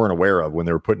they weren't aware of when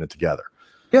they were putting it together.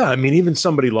 Yeah, I mean, even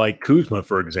somebody like Kuzma,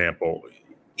 for example,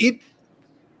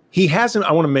 he hasn't.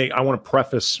 I want to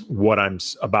preface what I'm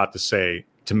about to say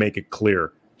to make it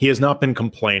clear. He has not been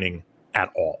complaining at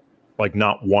all, like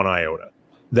not one iota.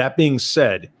 That being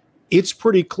said, it's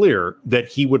pretty clear that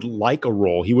he would like a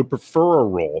role. He would prefer a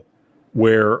role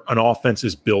where an offense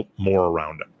is built more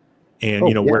around him,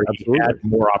 and where he had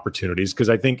more opportunities. Because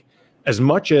I think, as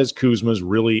much as Kuzma's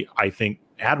really, I think,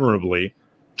 admirably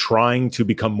trying to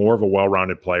become more of a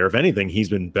well-rounded player, if anything, he's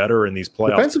been better in these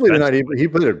playoffs. Defensively tonight, he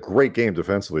played a great game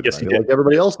defensively. Yes, he did. Like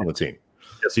everybody else on the team.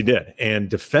 Yes, he did. And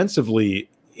defensively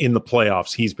in the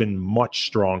playoffs, he's been much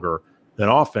stronger than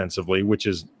offensively, which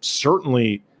is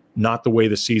certainly not the way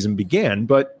the season began.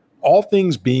 But all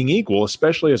things being equal,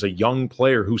 especially as a young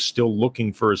player who's still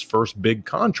looking for his first big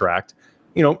contract,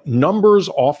 numbers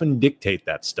often dictate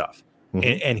that stuff.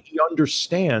 Mm-hmm. And he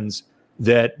understands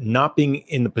that not being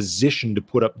in the position to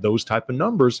put up those type of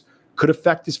numbers could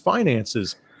affect his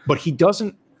finances, but he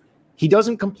doesn't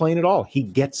complain at all. He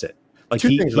gets it. Like,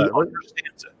 he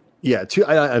understands it. Yeah.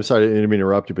 I'm sorry, I didn't mean to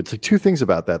interrupt you, but it's like two things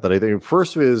about that I think.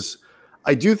 First is,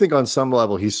 I do think on some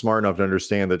level he's smart enough to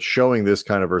understand that showing this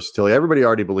kind of versatility, everybody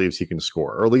already believes he can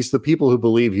score, or at least the people who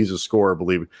believe he's a scorer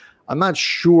believe. I'm not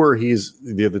sure he's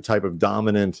the type of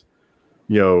dominant,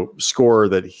 scorer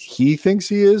that he thinks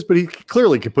he is, but he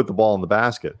clearly can put the ball in the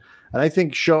basket. And I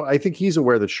think he's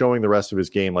aware that showing the rest of his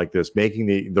game like this,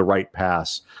 making the right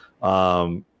pass,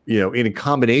 in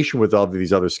combination with all of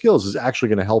these other skills, is actually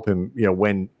going to help him,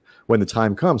 when the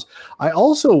time comes. I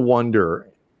also wonder,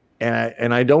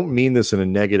 and I don't mean this in a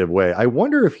negative way, I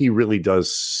wonder if he really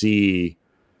does see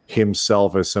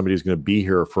himself as somebody who's going to be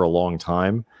here for a long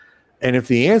time. And if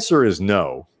the answer is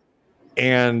no,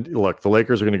 and look, the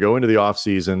Lakers are going to go into the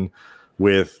offseason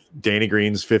with Danny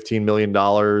Green's $15 million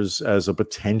as a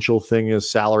potential thing as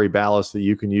salary ballast that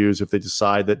you can use if they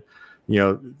decide that,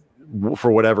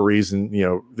 for whatever reason,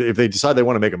 if they decide they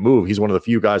want to make a move, he's one of the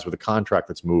few guys with a contract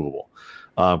that's movable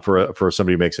for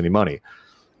somebody who makes any money.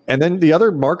 And then the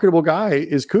other marketable guy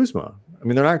is Kuzma. I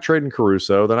mean, they're not trading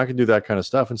Caruso. They're not going to do that kind of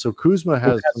stuff. And so Kuzma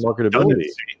has some marketability.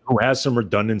 Who has some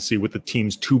redundancy with the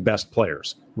team's two best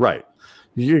players. Right.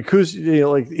 There's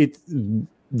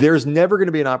never going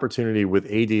to be an opportunity with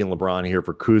AD and LeBron here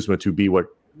for Kuzma to be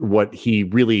what he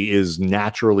really is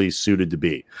naturally suited to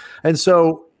be. And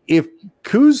so if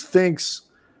Kuz thinks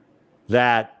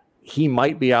that he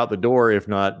might be out the door, if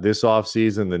not this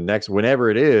offseason, the next, whenever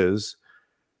it is,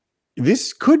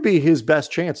 this could be his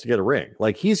best chance to get a ring.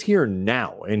 Like, he's here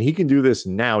now and he can do this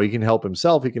now. He can help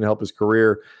himself. He can help his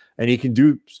career, and he can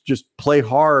just play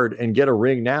hard and get a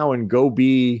ring now and go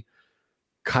be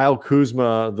Kyle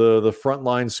Kuzma, the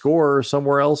frontline scorer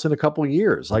somewhere else in a couple of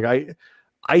years. Like,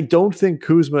 I don't think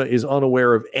Kuzma is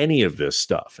unaware of any of this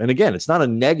stuff. And again, it's not a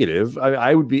negative.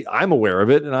 I'm aware of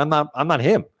it, and I'm not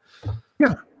him.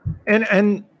 Yeah.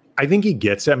 And I think he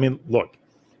gets it. I mean, look,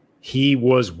 he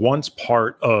was once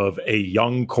part of a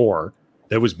young core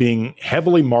that was being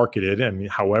heavily marketed. I mean,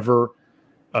 however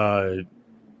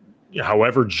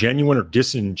genuine or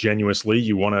disingenuously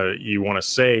you want to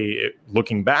say it,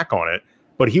 looking back on it,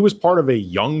 but he was part of a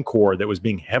young core that was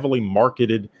being heavily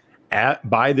marketed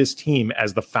by this team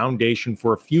as the foundation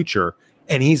for a future.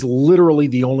 And he's literally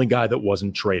the only guy that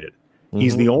wasn't traded. Mm-hmm.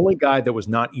 He's the only guy that was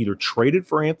not either traded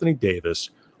for Anthony Davis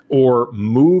or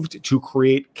moved to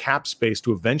create cap space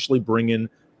to eventually bring in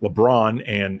LeBron.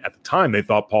 And at the time they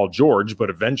thought Paul George, but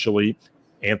eventually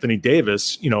Anthony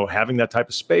Davis, having that type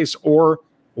of space, or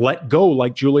let go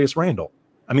like Julius Randle.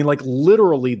 I mean, like,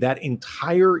 literally that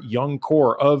entire young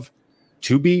core of,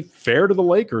 to be fair to the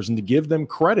Lakers and to give them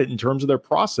credit in terms of their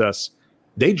process,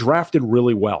 they drafted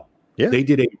really well. Yeah. They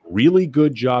did a really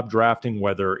good job drafting,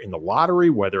 whether in the lottery,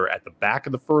 whether at the back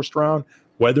of the first round,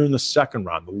 whether in the second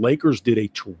round. The Lakers did a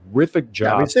terrific job.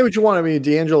 Yeah, I mean, say what you want. I mean,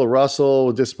 D'Angelo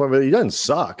Russell, disappointment. He doesn't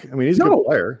suck. I mean, he's a good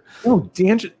player. No,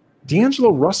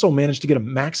 D'Angelo Russell managed to get a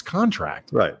max contract.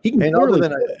 Right.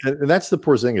 And that's the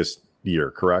Porzingis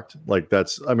year, correct? Like,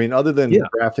 other than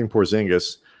drafting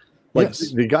Porzingis,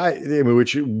 the guy,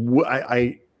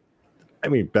 I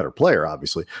mean, better player,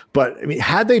 obviously. But I mean,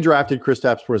 had they drafted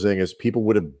Kristaps Porzingis, people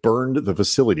would have burned the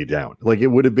facility down. Like, it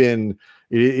would have been,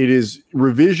 it is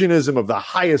revisionism of the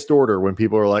highest order when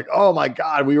people are like, oh my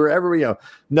God, we were ever,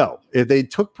 no, if they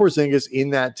took Porzingis in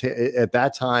that, at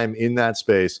that time in that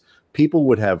space, people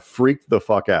would have freaked the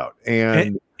fuck out.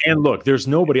 And look, there's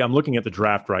nobody, I'm looking at the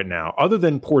draft right now, other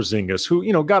than Porzingis,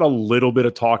 who, got a little bit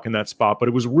of talk in that spot, but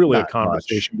it was really a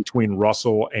conversation between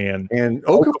Russell and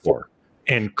Okafor.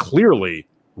 And clearly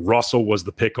Russell was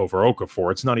the pick over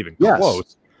Okafor. It's not even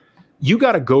close. You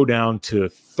got to go down to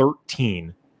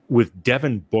 13 with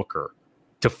Devin Booker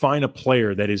to find a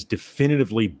player that is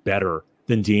definitively better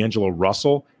than D'Angelo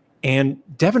Russell. And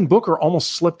Devin Booker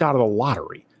almost slipped out of the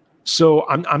lottery. So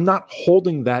I'm not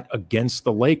holding that against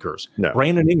the Lakers. No.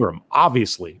 Brandon Ingram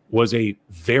obviously was a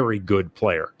very good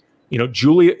player.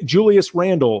 Julius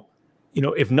Randle,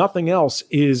 if nothing else,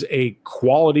 is a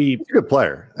quality. He's a good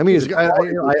player. I mean,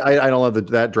 I don't have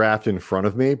that draft in front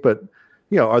of me, but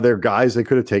are there guys they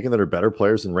could have taken that are better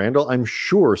players than Randle? I'm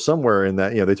sure somewhere in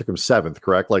that, they took him 7th,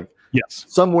 correct? Like, yes,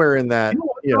 somewhere in that,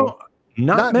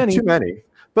 not many, too many.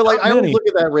 But like, I would look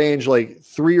at that range like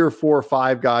 3 or 4 or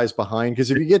 5 guys behind,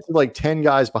 because if you get to like 10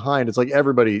 guys behind, it's like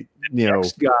everybody,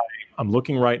 Next guy, I'm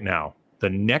looking right now, the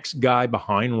next guy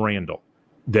behind Randle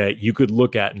that you could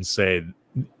look at and say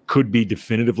could be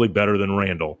definitively better than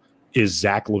Randle is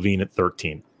Zach LaVine at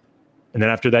 13. And then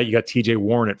after that, you got TJ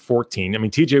Warren at 14. I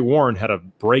mean, TJ Warren had a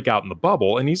breakout in the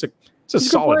bubble, and he's a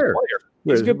solid player.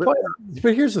 He's a good player.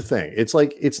 But here's the thing. It's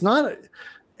like, it's not.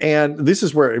 And this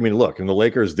is where, I mean, look, and the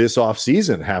Lakers this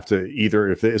offseason have to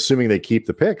either, assuming they keep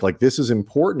the pick, like, this is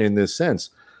important in this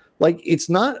sense. Like, it's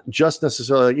not just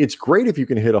necessarily, it's great if you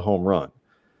can hit a home run.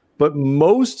 But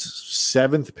most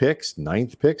 7th picks,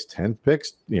 9th picks, 10th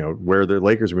picks, where the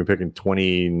Lakers will be picking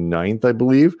 29th, I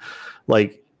believe,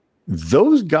 like,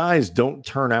 those guys don't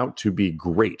turn out to be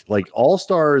great. Like,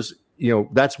 all-stars,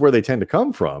 that's where they tend to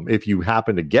come from if you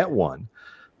happen to get one.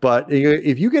 But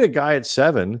if you get a guy at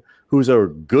 7 who's a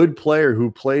good player who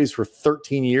plays for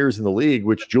 13 years in the league,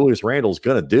 which Julius Randle's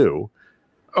going to do,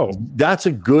 that's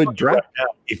a good draft.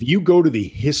 If you go to the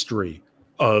history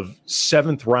of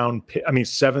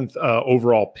 7th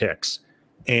overall picks,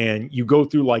 and you go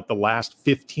through like the last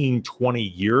 15, 20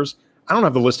 years, I don't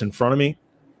have the list in front of me,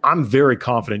 I'm very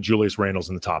confident Julius Randle's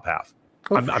in the top half.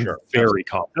 I'm very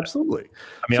confident. Absolutely.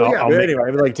 I mean, So, anyway,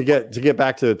 I mean, like to get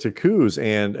back to Kuz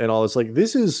and all this, like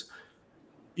this is,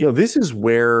 this is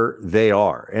where they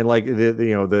are, and like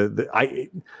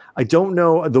I don't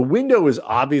know. The window is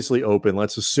obviously open.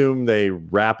 Let's assume they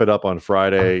wrap it up on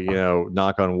Friday.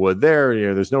 Knock on wood.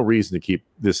 There's no reason to keep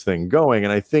this thing going,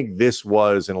 and I think this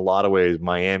was in a lot of ways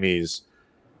Miami's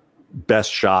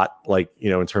best shot, like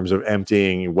in terms of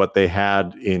emptying what they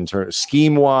had in terms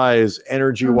scheme wise,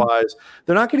 energy wise.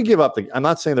 They're not going to give up. I'm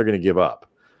not saying they're going to give up,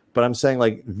 but I'm saying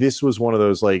like this was one of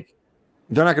those like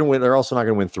they're not going to win. They're also not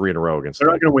going to win 3 in a row against. They're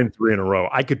not going to win 3 in a row.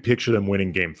 I could picture them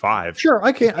winning Game 5. Sure,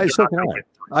 I can't.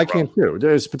 I can too.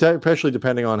 There's especially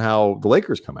depending on how the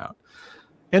Lakers come out,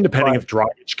 and depending if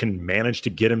Dragic can manage to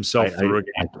get himself through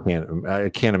again. I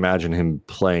can't imagine him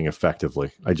playing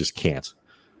effectively. I just can't.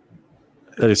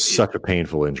 That is such a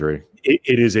painful injury.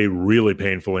 It is a really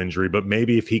painful injury, but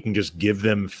maybe if he can just give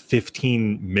them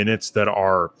 15 minutes that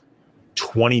are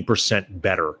 20%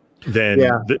 better than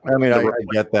I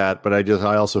get that, but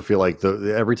I also feel like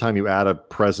every time you add a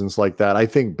presence like that, I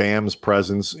think Bam's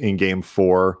presence in Game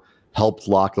 4 helped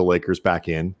lock the Lakers back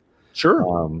in.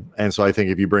 Sure. And so I think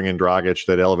if you bring in Dragic,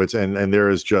 that elevates, and there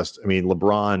is just, I mean,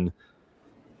 LeBron,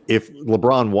 if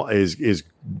LeBron is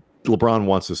LeBron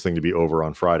wants this thing to be over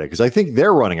on Friday, because I think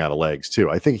they're running out of legs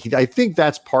too. I think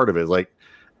that's part of it. Like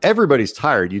everybody's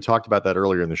tired. You talked about that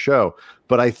earlier in the show,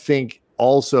 but I think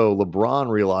also LeBron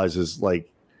realizes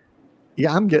like,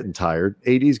 yeah, I'm getting tired.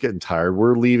 AD's getting tired.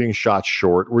 We're leaving shots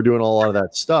short. We're doing a lot of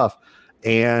that stuff.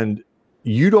 And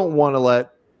you don't want to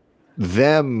let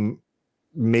them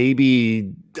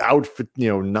maybe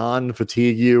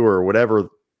non-fatigue you or whatever.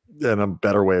 And a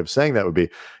better way of saying that would be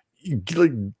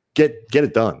get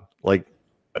it done. Like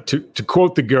to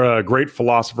quote the great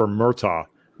philosopher Murtaugh,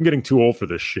 I'm getting too old for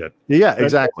this shit. Yeah,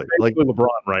 exactly. Like LeBron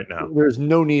right now. There's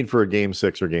no need for a Game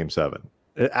 6 or Game 7.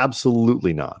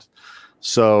 Absolutely not.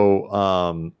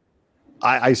 So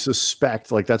I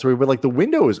suspect like that's where, but like the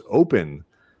window is open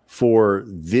for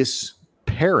this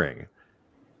pairing,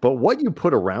 but what you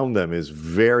put around them is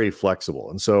very flexible.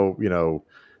 And so,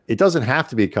 it doesn't have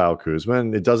to be Kyle Kuzma.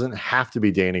 It doesn't have to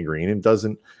be Danny Green. It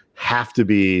doesn't have to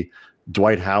be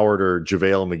Dwight Howard or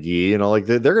JaVale McGee. Like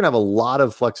they're going to have a lot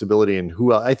of flexibility in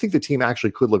who I think the team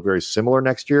actually could look very similar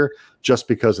next year just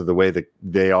because of the way that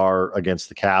they are against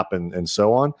the cap and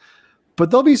so on. But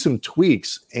there'll be some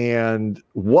tweaks. And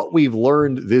what we've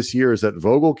learned this year is that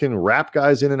Vogel can wrap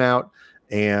guys in and out.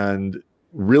 And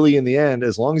really, in the end,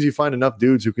 as long as you find enough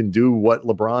dudes who can do what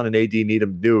LeBron and AD need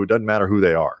them to do, it doesn't matter who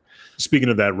they are. Speaking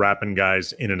of that, wrapping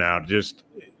guys in and out, just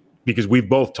because we've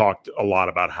both talked a lot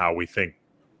about how we think,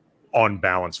 on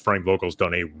balance, Frank Vogel's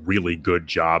done a really good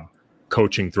job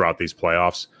coaching throughout these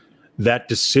playoffs. That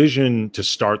decision to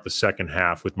start the second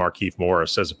half with Markieff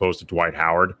Morris as opposed to Dwight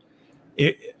Howard,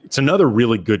 it's another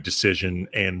really good decision,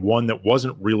 and one that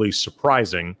wasn't really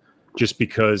surprising just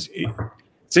because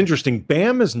it's interesting.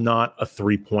 Bam is not a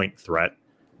three-point threat,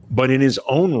 but in his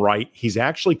own right, he's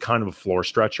actually kind of a floor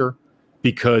stretcher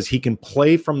because he can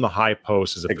play from the high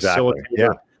post as a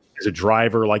facilitator, as a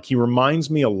driver. Like he reminds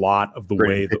me a lot of the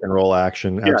way pick and roll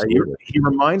action. Yeah, he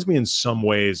reminds me in some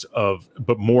ways of,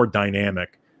 but more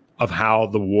dynamic, of how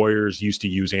the Warriors used to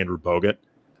use Andrew Bogut.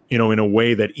 In a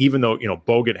way that even though,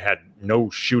 Bogut had no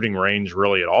shooting range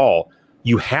really at all,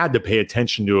 you had to pay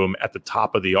attention to him at the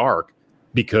top of the arc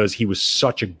because he was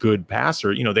such a good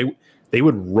passer. They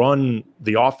would run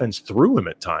the offense through him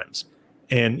at times.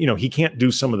 And, he can't do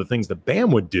some of the things that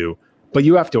Bam would do, but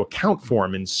you have to account for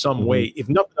him in some way, if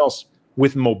nothing else,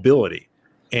 with mobility.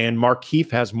 And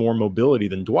Markieff has more mobility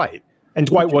than Dwight. And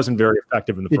Dwight wasn't very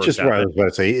effective in the first half. It's just what I was about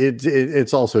to say.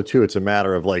 It's also, too, it's a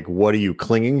matter of, like, what are you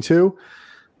clinging to?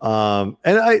 And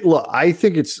I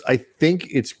think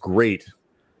it's great.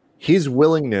 His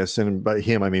willingness, and by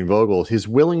him, I mean Vogel, his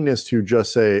willingness to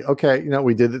just say, okay,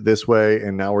 we did it this way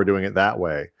and now we're doing it that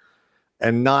way,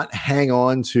 and not hang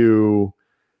on to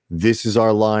this is our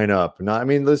lineup.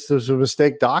 This was a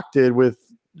mistake Doc did with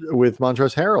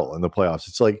Montrezl Harrell in the playoffs.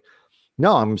 It's like,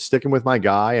 no, I'm sticking with my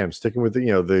guy. I'm sticking with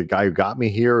the guy who got me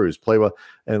here, who's played well,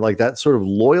 and like that sort of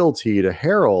loyalty to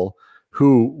Harrell,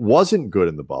 who wasn't good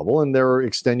in the bubble, and there were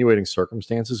extenuating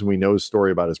circumstances. And we know his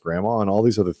story about his grandma and all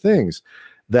these other things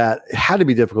that had to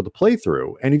be difficult to play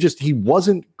through. And he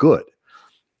wasn't good.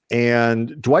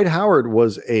 And Dwight Howard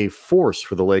was a force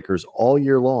for the Lakers all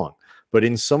year long. But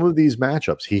in some of these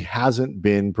matchups, he hasn't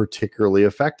been particularly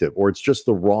effective, or it's just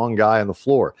the wrong guy on the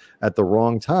floor at the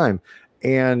wrong time.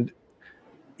 And,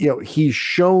 he's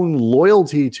shown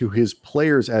loyalty to his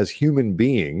players as human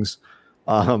beings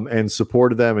and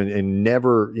supported them and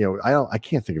never, I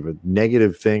can't think of a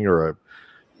negative thing or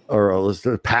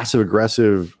a passive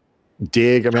aggressive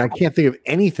dig. I mean, I can't think of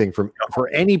anything for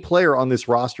any player on this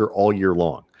roster all year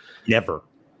long. Never.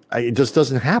 It just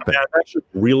doesn't happen. I'm actually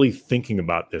really thinking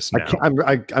about this now.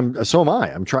 So am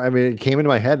I. I'm trying. I mean, it came into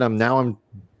my head, and I'm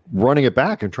running it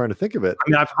back and trying to think of it. I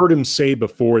mean, I've heard him say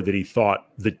before that he thought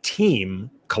the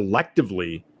team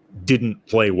collectively didn't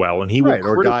play well, and he would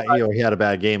criticize. He had a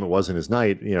bad game. It wasn't his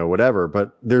night, whatever.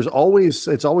 But it's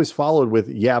always followed with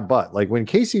but like when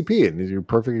KCP, and he's a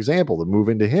perfect example to move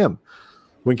into him.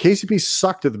 When KCP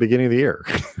sucked at the beginning of the year,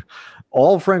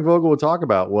 all Frank Vogel would talk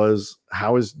about was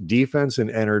how his defense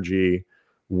and energy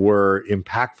were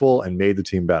impactful and made the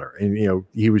team better. And,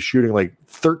 he was shooting like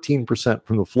 13%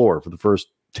 from the floor for the first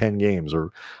 10 games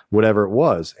or whatever it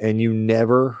was. And you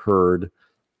never heard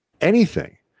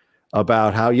anything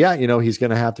about how, he's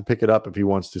going to have to pick it up if he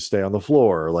wants to stay on the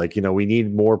floor. Or like, we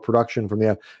need more production from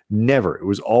the never. It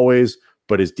was always,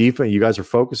 but his defense, you guys are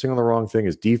focusing on the wrong thing.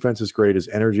 His defense is great. His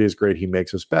energy is great. He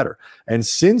makes us better. And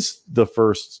since the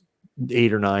first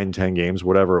 8 or 9, 10 games,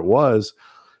 whatever it was,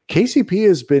 KCP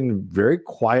has been very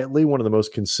quietly one of the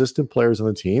most consistent players on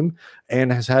the team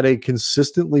and has had a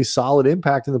consistently solid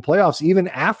impact in the playoffs, even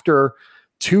after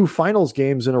 2 finals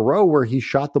games in a row where he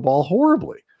shot the ball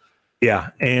horribly. Yeah.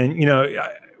 And,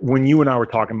 when you and I were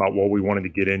talking about what we wanted to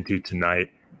get into tonight,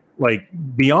 like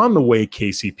beyond the way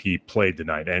KCP played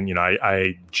tonight, and,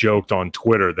 I joked on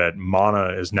Twitter that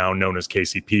Mana is now known as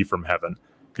KCP from heaven,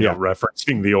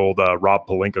 referencing the old Rob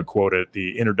Pelinka quote at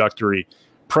the introductory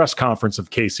press conference of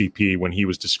KCP when he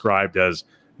was described as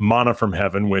Mana from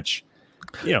heaven, which,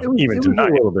 even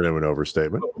tonight, a little bit of an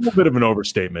overstatement. A little bit of an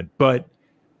overstatement. But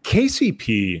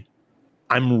KCP,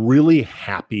 I'm really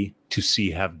happy to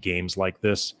see have games like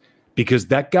this because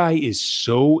that guy is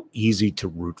so easy to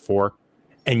root for.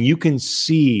 And you can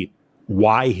see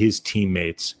why his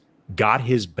teammates got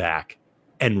his back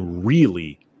and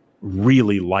really,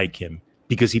 really like him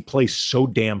because he plays so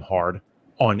damn hard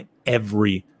on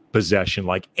every possession.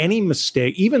 Like any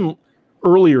mistake, even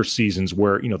earlier seasons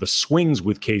where, the swings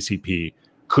with KCP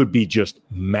could be just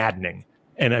maddening.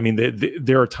 And I mean,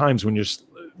 there are times when just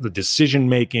the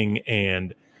decision-making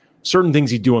and certain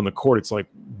things you do on the court, it's like,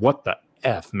 what the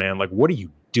F, man? Like, what are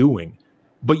you doing?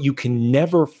 But you can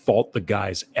never fault the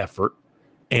guy's effort.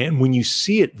 And when you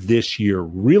see it this year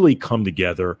really come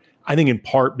together, I think in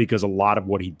part because a lot of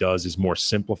what he does is more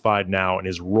simplified now and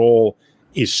his role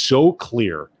is so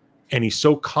clear and he's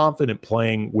so confident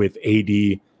playing with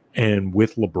AD and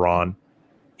with LeBron.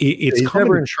 He's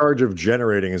never in charge of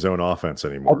generating his own offense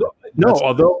anymore.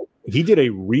 Although he did a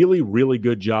really, really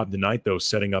good job tonight, though,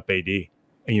 setting up AD.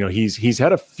 And, he's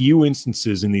had a few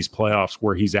instances in these playoffs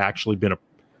where he's actually been a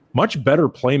much better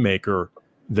playmaker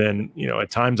than, at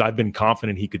times I've been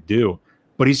confident he could do.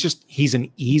 But he's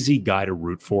an easy guy to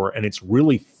root for. And it's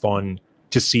really fun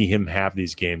to see him have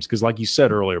these games. Because like you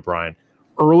said earlier, Brian,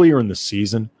 earlier in the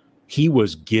season, he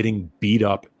was getting beat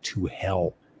up to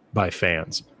hell by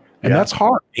fans. And that's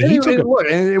hard.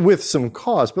 And with some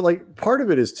cause. But like part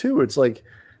of it is too, it's like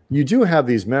you do have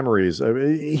these memories. I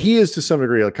mean, he is to some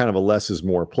degree kind of a less is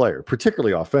more player,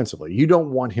 particularly offensively. You don't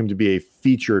want him to be a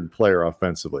featured player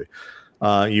offensively.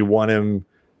 You want him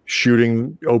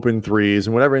shooting open threes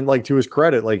and whatever. And like to his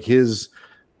credit, like his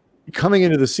coming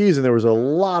into the season, there was a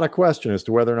lot of question as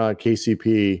to whether or not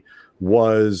KCP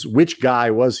which guy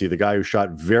was he? The guy who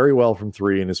shot very well from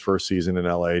 3 in his first season in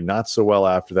LA, not so well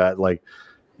after that. Like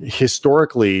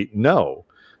historically, no.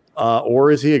 Or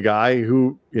is he a guy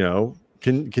who,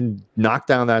 can knock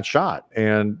down that shot?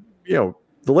 And, the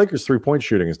Lakers 3-point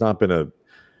shooting has not been a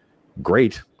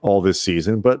great all this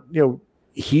season, but,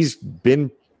 he's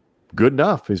been good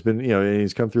enough. He's been,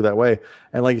 he's come through that way.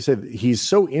 And like you said, he's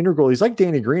so integral. He's like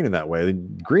Danny Green in that way.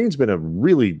 Green's been a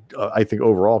really, I think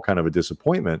overall kind of a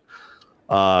disappointment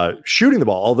shooting the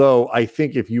ball. Although I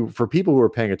think for people who are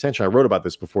paying attention, I wrote about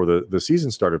this before the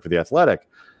season started for The Athletic.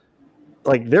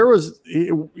 Like there was,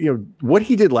 what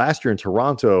he did last year in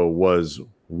Toronto was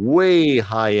way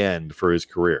high end for his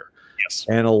career. Yes.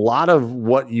 And a lot of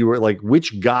what you were like,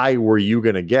 which guy were you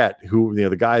going to get who,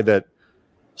 the guy that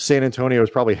San Antonio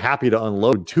was probably happy to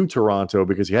unload to Toronto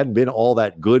because he hadn't been all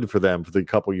that good for them for the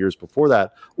couple years before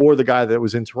that, or the guy that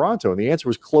was in Toronto. And the answer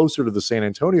was closer to the San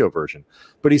Antonio version,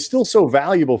 but he's still so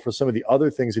valuable for some of the other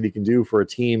things that he can do for a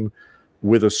team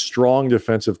with a strong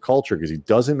defensive culture because he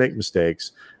doesn't make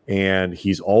mistakes and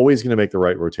he's always going to make the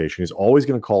right rotation. He's always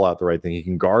going to call out the right thing. He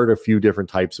can guard a few different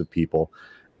types of people.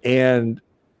 And,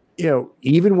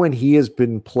 even when he has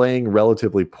been playing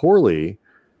relatively poorly,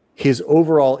 his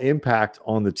overall impact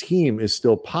on the team is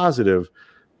still positive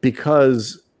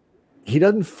because he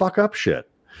doesn't fuck up shit.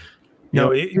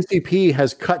 KCP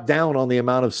has cut down on the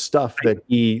amount of stuff that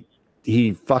he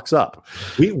fucks up.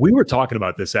 We were talking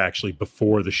about this actually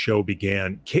before the show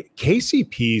began.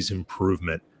 KCP's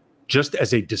improvement just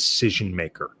as a decision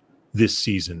maker this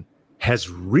season has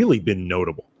really been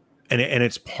notable. And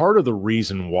it's part of the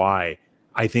reason why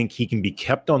I think he can be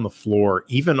kept on the floor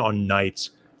even on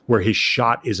nights where his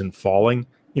shot isn't falling,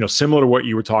 similar to what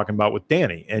you were talking about with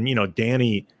Danny. And,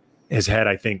 Danny has had,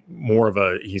 I think,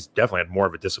 he's definitely had more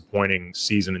of a disappointing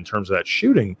season in terms of that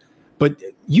shooting. But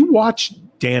you watch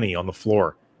Danny on the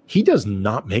floor, he does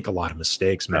not make a lot of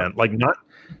mistakes, man. Like not,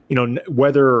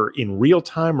 whether in real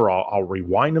time or I'll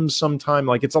rewind him sometime.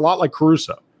 Like it's a lot like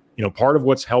Caruso. Part of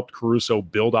what's helped Caruso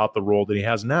build out the role that he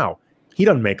has now, he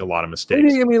doesn't make a lot of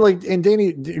mistakes. I mean, like, and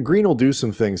Danny Green will do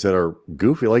some things that are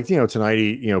goofy. Like, tonight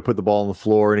he, put the ball on the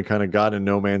floor and he kind of got in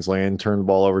no man's land, turned the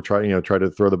ball over, tried to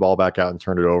throw the ball back out and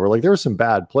turn it over. Like there were some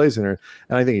bad plays in there.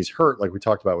 And I think he's hurt, like we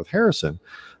talked about with Harrison.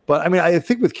 But I mean, I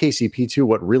think with KCP too,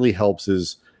 what really helps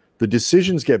is the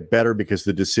decisions get better because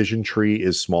the decision tree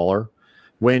is smaller.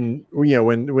 When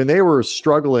they were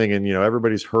struggling and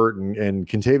everybody's hurt and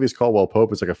Kentavious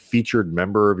Caldwell-Pope is like a featured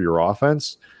member of your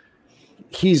offense,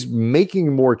 he's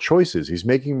making more choices. He's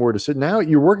making more decisions. Now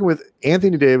you're working with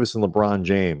Anthony Davis and LeBron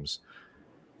James.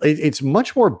 It's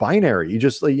much more binary. You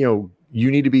just you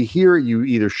need to be here. You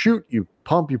either shoot, you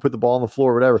pump, you put the ball on the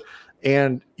floor, whatever.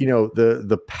 And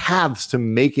the paths to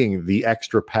making the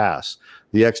extra pass,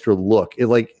 the extra look,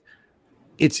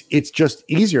 it's just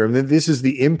easier. I mean, this is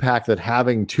the impact that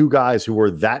having two guys who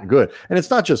are that good, and it's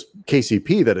not just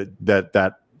KCP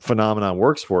that phenomenon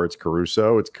works for. It's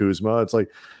Caruso, it's Kuzma, it's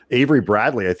like Avery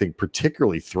Bradley. I think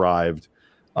particularly thrived,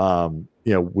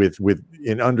 with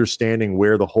in understanding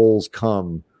where the holes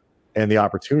come and the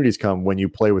opportunities come when you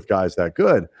play with guys that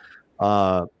good.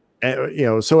 So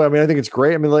I mean, I think it's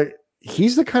great. I mean, like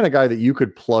he's the kind of guy that you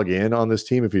could plug in on this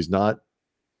team if he's not,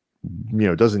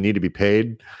 doesn't need to be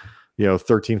paid.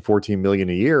 13, 14 million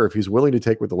a year. If he's willing to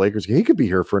take with the Lakers, he could be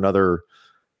here for another,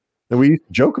 and we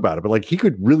joke about it, but like he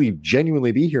could really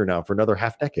genuinely be here now for another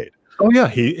half decade. Oh yeah.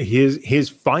 His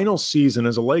final season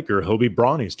as a Laker, he'll be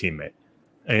Bronny's teammate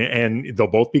and they'll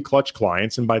both be Clutch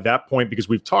clients. And by that point, because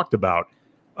we've talked about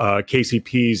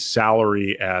KCP's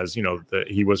salary as,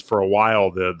 he was for a while,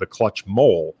 the Clutch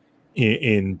mole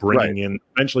in bringing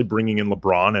eventually bringing in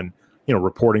LeBron and,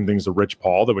 reporting things to Rich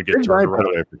Paul that would get turned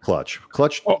around. For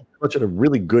Clutch had a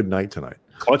really good night tonight.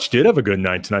 Clutch did have a good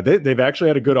night tonight. They've actually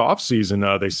had a good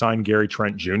offseason. They signed Gary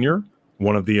Trent Jr.,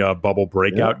 one of the bubble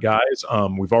breakout guys.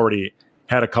 We've already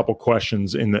had a couple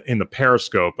questions in the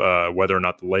Periscope whether or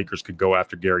not the Lakers could go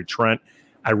after Gary Trent.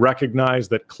 I recognize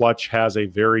that Clutch has a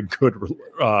very good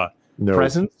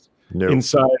presence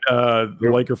inside the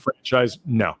Laker franchise.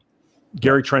 No,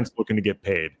 Gary Trent's looking to get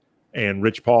paid. And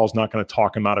Rich Paul's not going to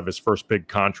talk him out of his first big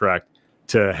contract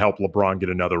to help LeBron get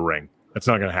another ring. That's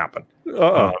not going to happen.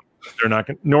 They're not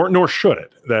going, nor should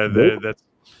it. That's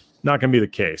not going to be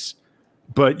the case.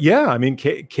 But yeah, I mean,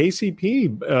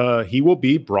 KCP, he will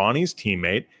be Bronny's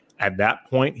teammate. At that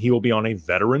point, he will be on a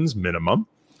veteran's minimum,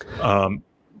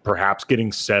 perhaps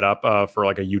getting set up for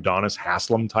like a Udonis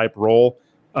Haslem type role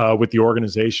with the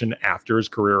organization after his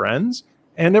career ends.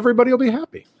 And everybody will be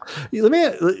happy.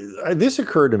 This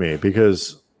occurred to me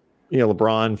because,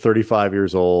 LeBron, 35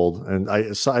 years old, and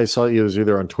I saw it was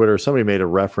either on Twitter, somebody made a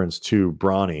reference to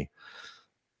Bronny.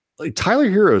 Like Tyler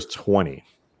Hero's 20.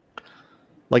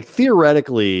 Like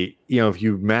theoretically, if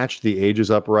you match the ages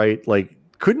up right, like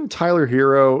couldn't Tyler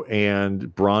Hero and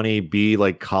Bronny be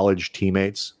like college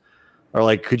teammates? Or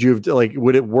like, could you have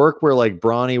would it work where like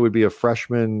Bronny would be a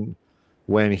freshman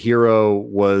when Hero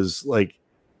was like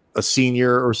a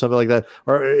senior or something like that,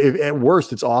 or if, at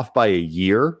worst it's off by a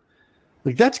year?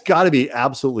 Like that's got to be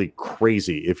absolutely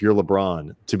crazy if you're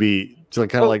LeBron to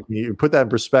kind of like you put that in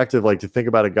perspective, like to think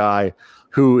about a guy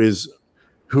who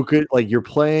could like you're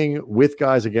playing with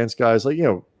guys against guys like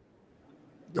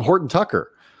Horton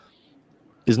Tucker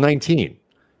is 19,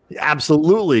 he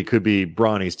absolutely could be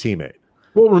Bronny's teammate.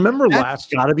 Well, remember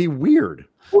gotta be weird.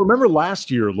 Well, remember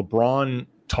last year LeBron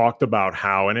talked about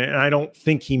how, and I don't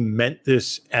think he meant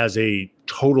this as a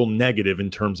total negative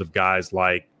in terms of guys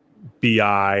like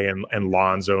BI and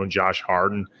Lonzo and Josh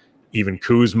Harden, even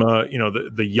Kuzma,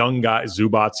 the young guys,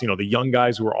 Zubats, the young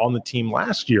guys who were on the team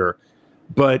last year.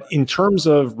 But in terms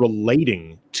of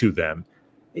relating to them,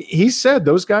 he said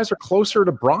those guys are closer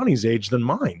to Bronny's age than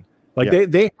mine. Like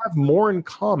they have more in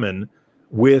common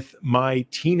with my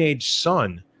teenage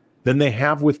son than they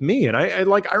have with me. And I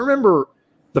remember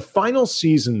the final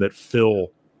season that Phil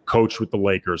coached with the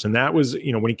Lakers, and that was,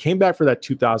 when he came back for that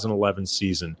 2011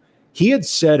 season, He had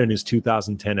said in his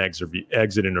 2010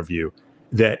 exit interview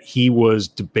that he was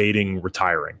debating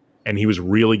retiring, and he was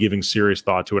really giving serious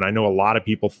thought to it. I know a lot of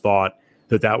people thought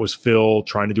that was Phil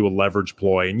trying to do a leverage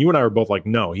ploy, and you and I were both like,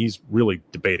 no, he's really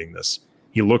debating this.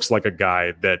 He looks like a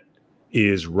guy that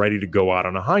is ready to go out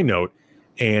on a high note.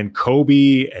 And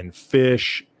Kobe and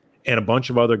Fish and a bunch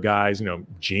of other guys,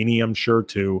 Jeannie, I'm sure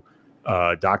too,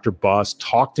 Dr. Buss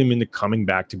talked him into coming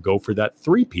back to go for that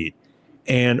three-peat.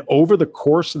 And over the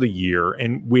course of the year,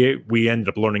 and we ended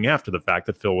up learning after the fact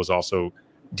that Phil was also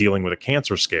dealing with a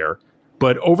cancer scare.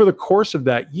 But over the course of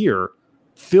that year,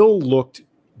 Phil looked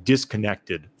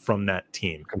disconnected from that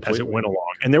team completely as it went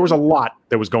along. And there was a lot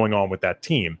that was going on with that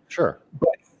team. Sure. But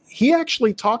he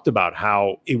actually talked about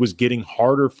how it was getting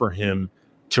harder for him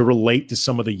to relate to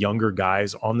some of the younger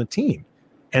guys on the team.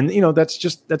 And,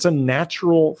 that's a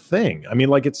natural thing. I mean,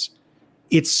 like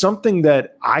it's something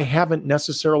that I haven't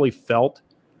necessarily felt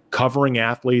covering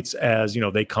athletes as,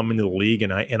 they come into the league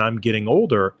and I'm getting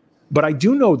older, but I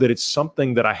do know that it's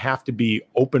something that I have to be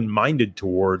open-minded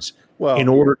towards in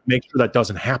order to make sure that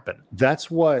doesn't happen.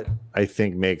 That's what I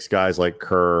think makes guys like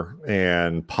Kerr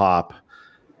and Pop,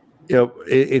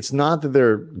 it's not that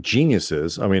they're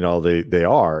geniuses. I mean, they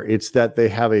are. It's that they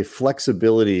have a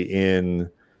flexibility in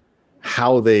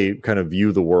how they kind of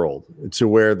view the world to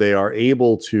where they are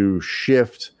able to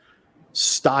shift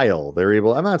style.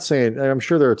 I'm not saying, I'm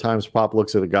sure there are times Pop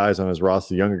looks at the guys on his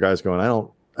roster, younger guys going,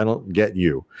 I don't get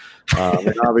you.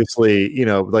 And obviously,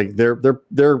 like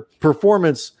their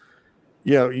performance,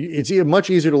 it's much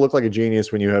easier to look like a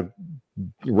genius when you have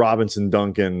Robinson,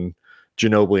 Duncan,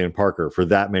 Ginobili, and Parker for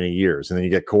that many years. And then you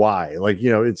get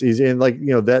Kawhi, it's easy. And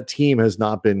that team has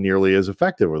not been nearly as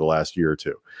effective over the last year or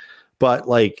two, but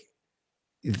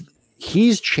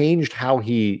he's changed how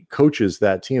he coaches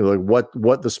that team, like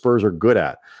what the Spurs are good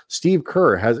at. Steve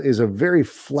Kerr is a very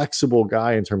flexible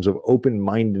guy in terms of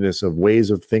open-mindedness of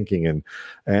ways of thinking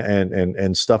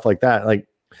and stuff like that. Like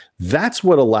that's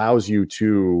what allows you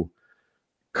to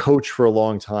coach for a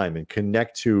long time and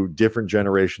connect to different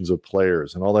generations of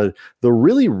players and all that. The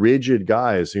really rigid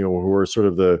guys, who are sort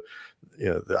of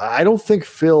I don't think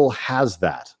Phil has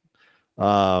that.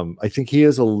 I think he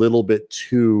is a little bit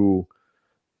too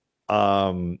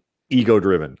ego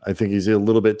driven. I think he's a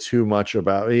little bit too much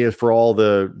about for all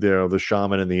the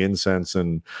shaman and the incense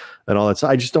and all that. So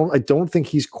I don't think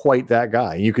he's quite that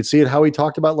guy. You could see it how he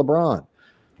talked about LeBron,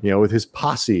 with his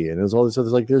posse and there's all this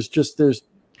other, like there's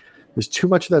too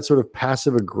much of that sort of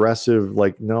passive aggressive,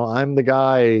 like, no, I'm the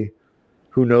guy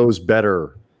who knows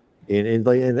better.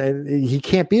 And he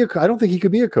can't be I don't think he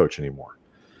could be a coach anymore.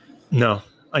 No,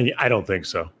 I don't think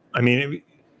so. I mean,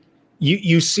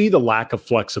 you see the lack of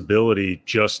flexibility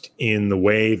just in the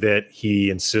way that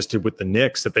he insisted with the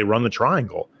Knicks that they run the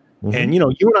triangle. Mm-hmm. And, you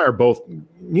and I are both,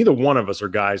 neither one of us are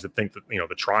guys that think that,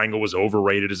 the triangle was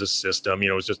overrated as a system.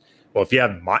 It's just, well, if you have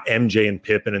MJ and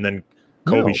Pippen and then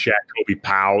Kobe, Shaq, Kobe,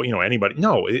 Powell, anybody.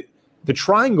 No, the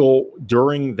triangle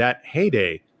during that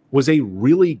heyday was a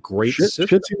really great system.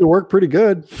 Shit seemed to work pretty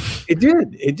good. It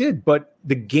did. But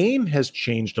the game has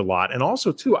changed a lot. And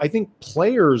also, too, I think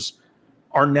players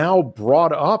are now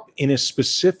brought up in a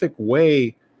specific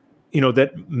way,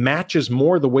 that matches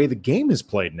more the way the game is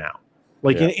played now.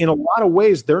 In a lot of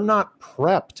ways, they're not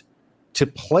prepped to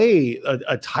play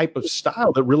a type of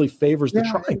style that really favors the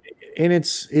triangle. And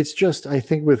it's just, I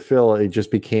think with Phil, it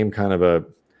just became kind of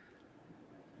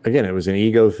it was an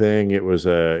ego thing. There was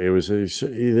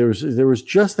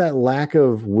just that lack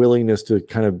of willingness to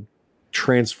kind of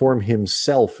transform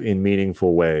himself in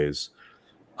meaningful ways.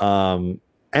 And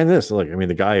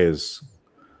the guy is,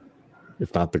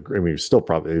 if not still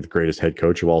probably the greatest head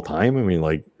coach of all time. I mean,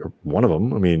 like one of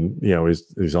them. I mean,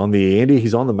 he's on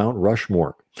the Mount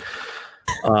Rushmore.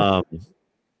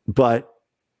 But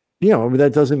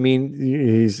that doesn't mean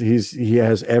he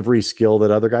has every skill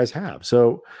that other guys have.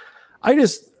 So I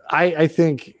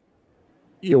think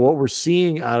what we're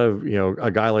seeing out of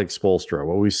a guy like Spoelstra,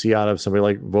 what we see out of somebody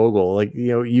like Vogel,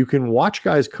 you can watch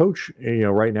guys coach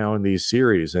right now in these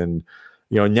series, and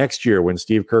next year when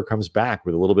Steve Kerr comes back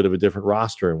with a little bit of a different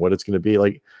roster and what it's going to be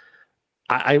like.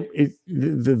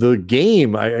 The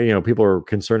game, people are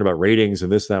concerned about ratings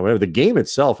and this, that, whatever. The game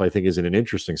itself, I think, is in an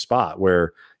interesting spot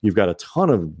where you've got a ton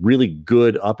of really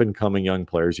good up and coming young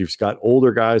players. You've got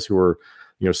older guys who are,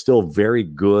 still very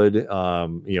good,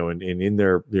 in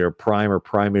their prime or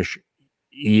prime-ish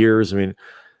years. I mean,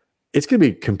 it's going to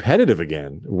be competitive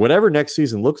again. Whatever next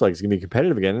season looks like, it's going to be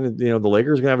competitive again. And, the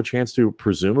Lakers are going to have a chance to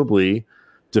presumably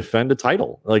defend a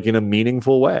title, in a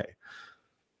meaningful way.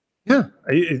 Yeah.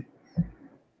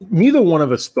 Neither one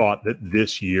of us thought that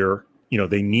this year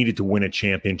they needed to win a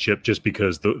championship just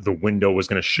because the window was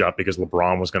going to shut because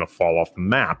LeBron was going to fall off the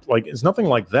map. Like, it's nothing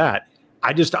like that.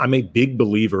 I'm a big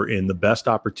believer in the best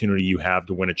opportunity you have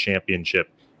to win a championship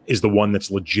is the one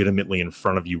that's legitimately in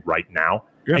front of you right now.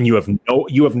 Yeah. And you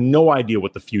have no idea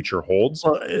what the future holds.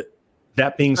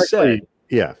 That being said,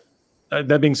 the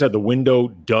window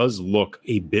does look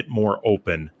a bit more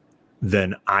open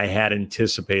than I had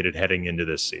anticipated heading into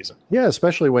this season. Yeah,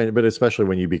 especially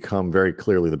when you become very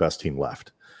clearly the best team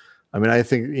left. I mean, I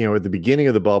think, at the beginning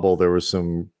of the bubble, there was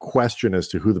some question as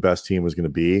to who the best team was going to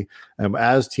be. And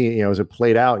as it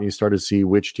played out and you started to see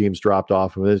which teams dropped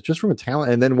off of it, just from a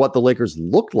talent, and then what the Lakers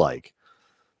looked like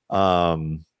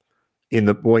once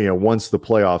the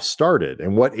playoffs started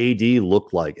and what AD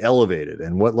looked like elevated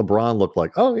and what LeBron looked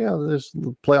like. Oh yeah, there's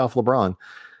playoff LeBron.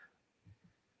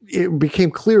 It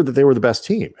became clear that they were the best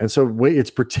team. And so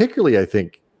it's particularly, I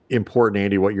think, important,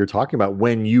 Andy, what you're talking about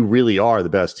when you really are the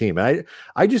best team. And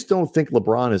I just don't think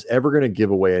LeBron is ever going to give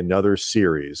away another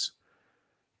series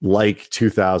like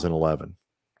 2011.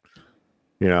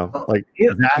 That's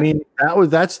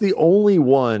the only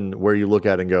one where you look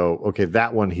at it and go, okay,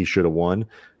 that one he should have won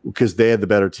because they had the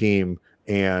better team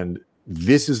and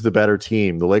this is the better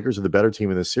team. The Lakers are the better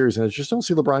team in this series. And I just don't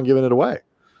see LeBron giving it away.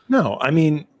 No, I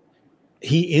mean,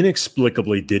 he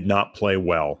inexplicably did not play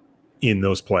well in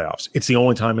those playoffs. It's the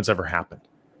only time it's ever happened.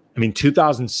 I mean,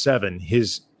 2007,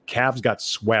 his Cavs got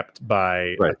swept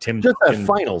by Tim. Just that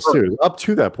finals too. Up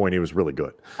to that point, he was really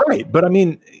good. Right, but I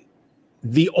mean,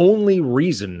 the only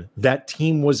reason that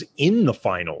team was in the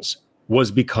finals was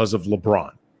because of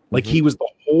LeBron. Like he was the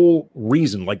whole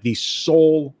reason. Like the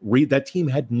sole that team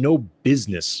had no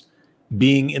business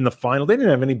being in the final. They didn't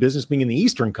have any business being in the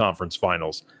Eastern Conference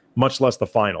Finals, much less the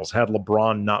finals. Had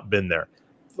LeBron not been there,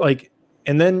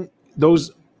 and then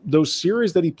those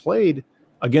series that he played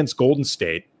against Golden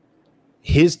State,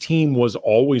 his team was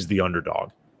always the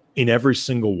underdog in every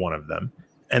single one of them.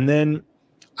 And then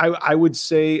I would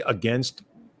say against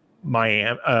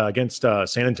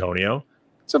San Antonio,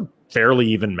 it's a fairly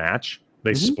even match.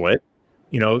 They split.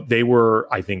 They were,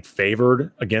 I think,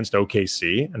 favored against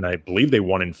OKC, and I believe they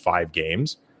won in 5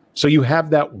 games. So you have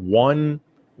that one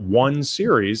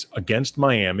series against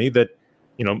Miami that,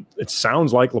 it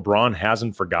sounds like LeBron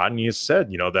hasn't forgotten. He has said,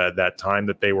 that time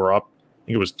that they were up, I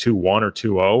think it was 2-1 or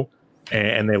 2-0,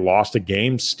 and they lost a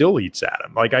game, still eats at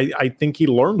him. Like, I think he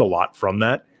learned a lot from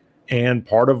that. And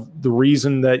part of the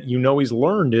reason that he's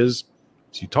learned is,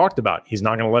 as you talked about, he's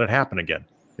not going to let it happen again.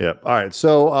 Yeah. All right.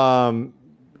 So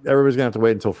everybody's going to have to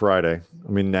wait until Friday.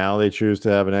 I mean, now they choose to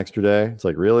have an extra day. It's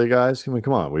like, really, guys? Come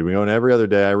on. We've been going every other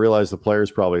day. I realize the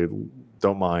players probably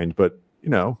don't mind, but,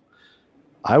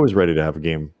 I was ready to have a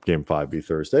game 5 be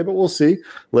Thursday, but we'll see.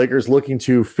 Lakers looking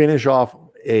to finish off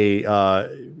a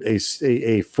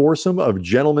foursome of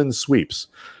gentlemen sweeps.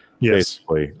 Yes.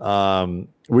 Basically,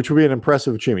 which would be an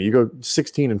impressive achievement. You go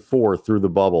 16-4 through the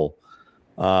bubble.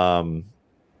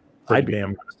 I'd be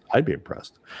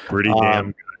impressed. Pretty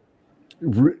damn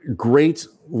good. Great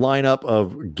lineup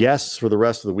of guests for the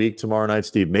rest of the week. Tomorrow night,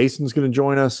 Steve Mason's going to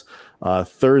join us.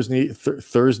 Thursday,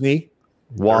 Wozni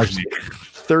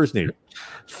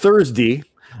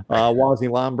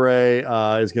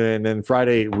Lambre is going to, and then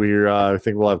Friday I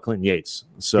think we'll have Clinton Yates.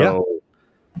 So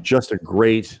just a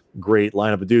great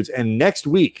lineup of dudes. And next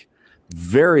week,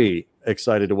 very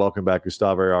excited to welcome back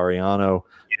Gustavo Arellano,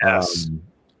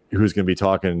 who's going to be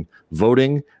talking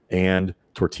voting and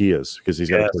tortillas because he's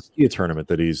got a tortilla tournament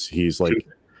that he's like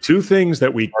two things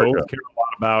that we both care a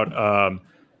lot about.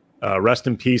 Rest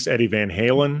in peace, Eddie Van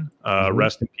Halen.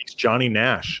 Rest in peace, Johnny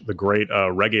Nash, the great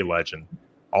reggae legend,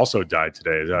 also died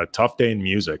today. A tough day in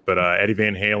music, but Eddie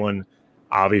Van Halen,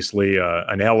 obviously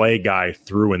an LA guy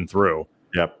through and through.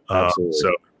 Yep, absolutely.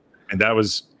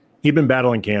 He'd been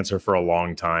battling cancer for a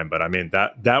long time, but I mean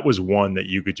that was one that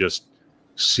you could just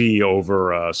see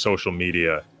over social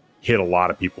media hit a lot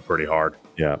of people pretty hard.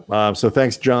 Yeah. So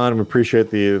thanks, John. We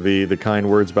appreciate the kind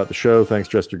words about the show. Thanks,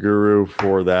 Jester Guru,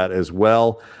 for that as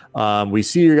well. We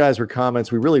see you guys for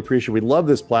comments. We really appreciate it. We love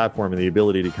this platform and the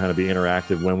ability to kind of be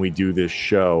interactive when we do this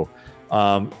show.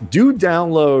 Do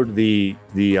download the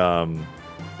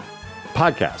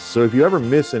podcast. So if you ever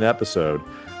miss an episode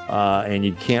and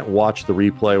you can't watch the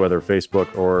replay, whether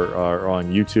Facebook or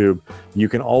on YouTube, you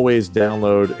can always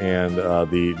download and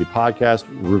the podcast,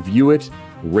 review it,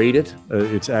 rate it.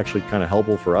 It's actually kind of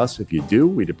helpful for us. If you do,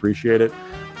 we'd appreciate it.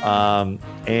 And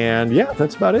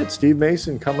that's about it. Steve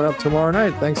Mason coming up tomorrow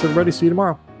night. Thanks, everybody. See you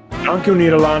tomorrow. Dank u,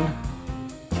 Nederland.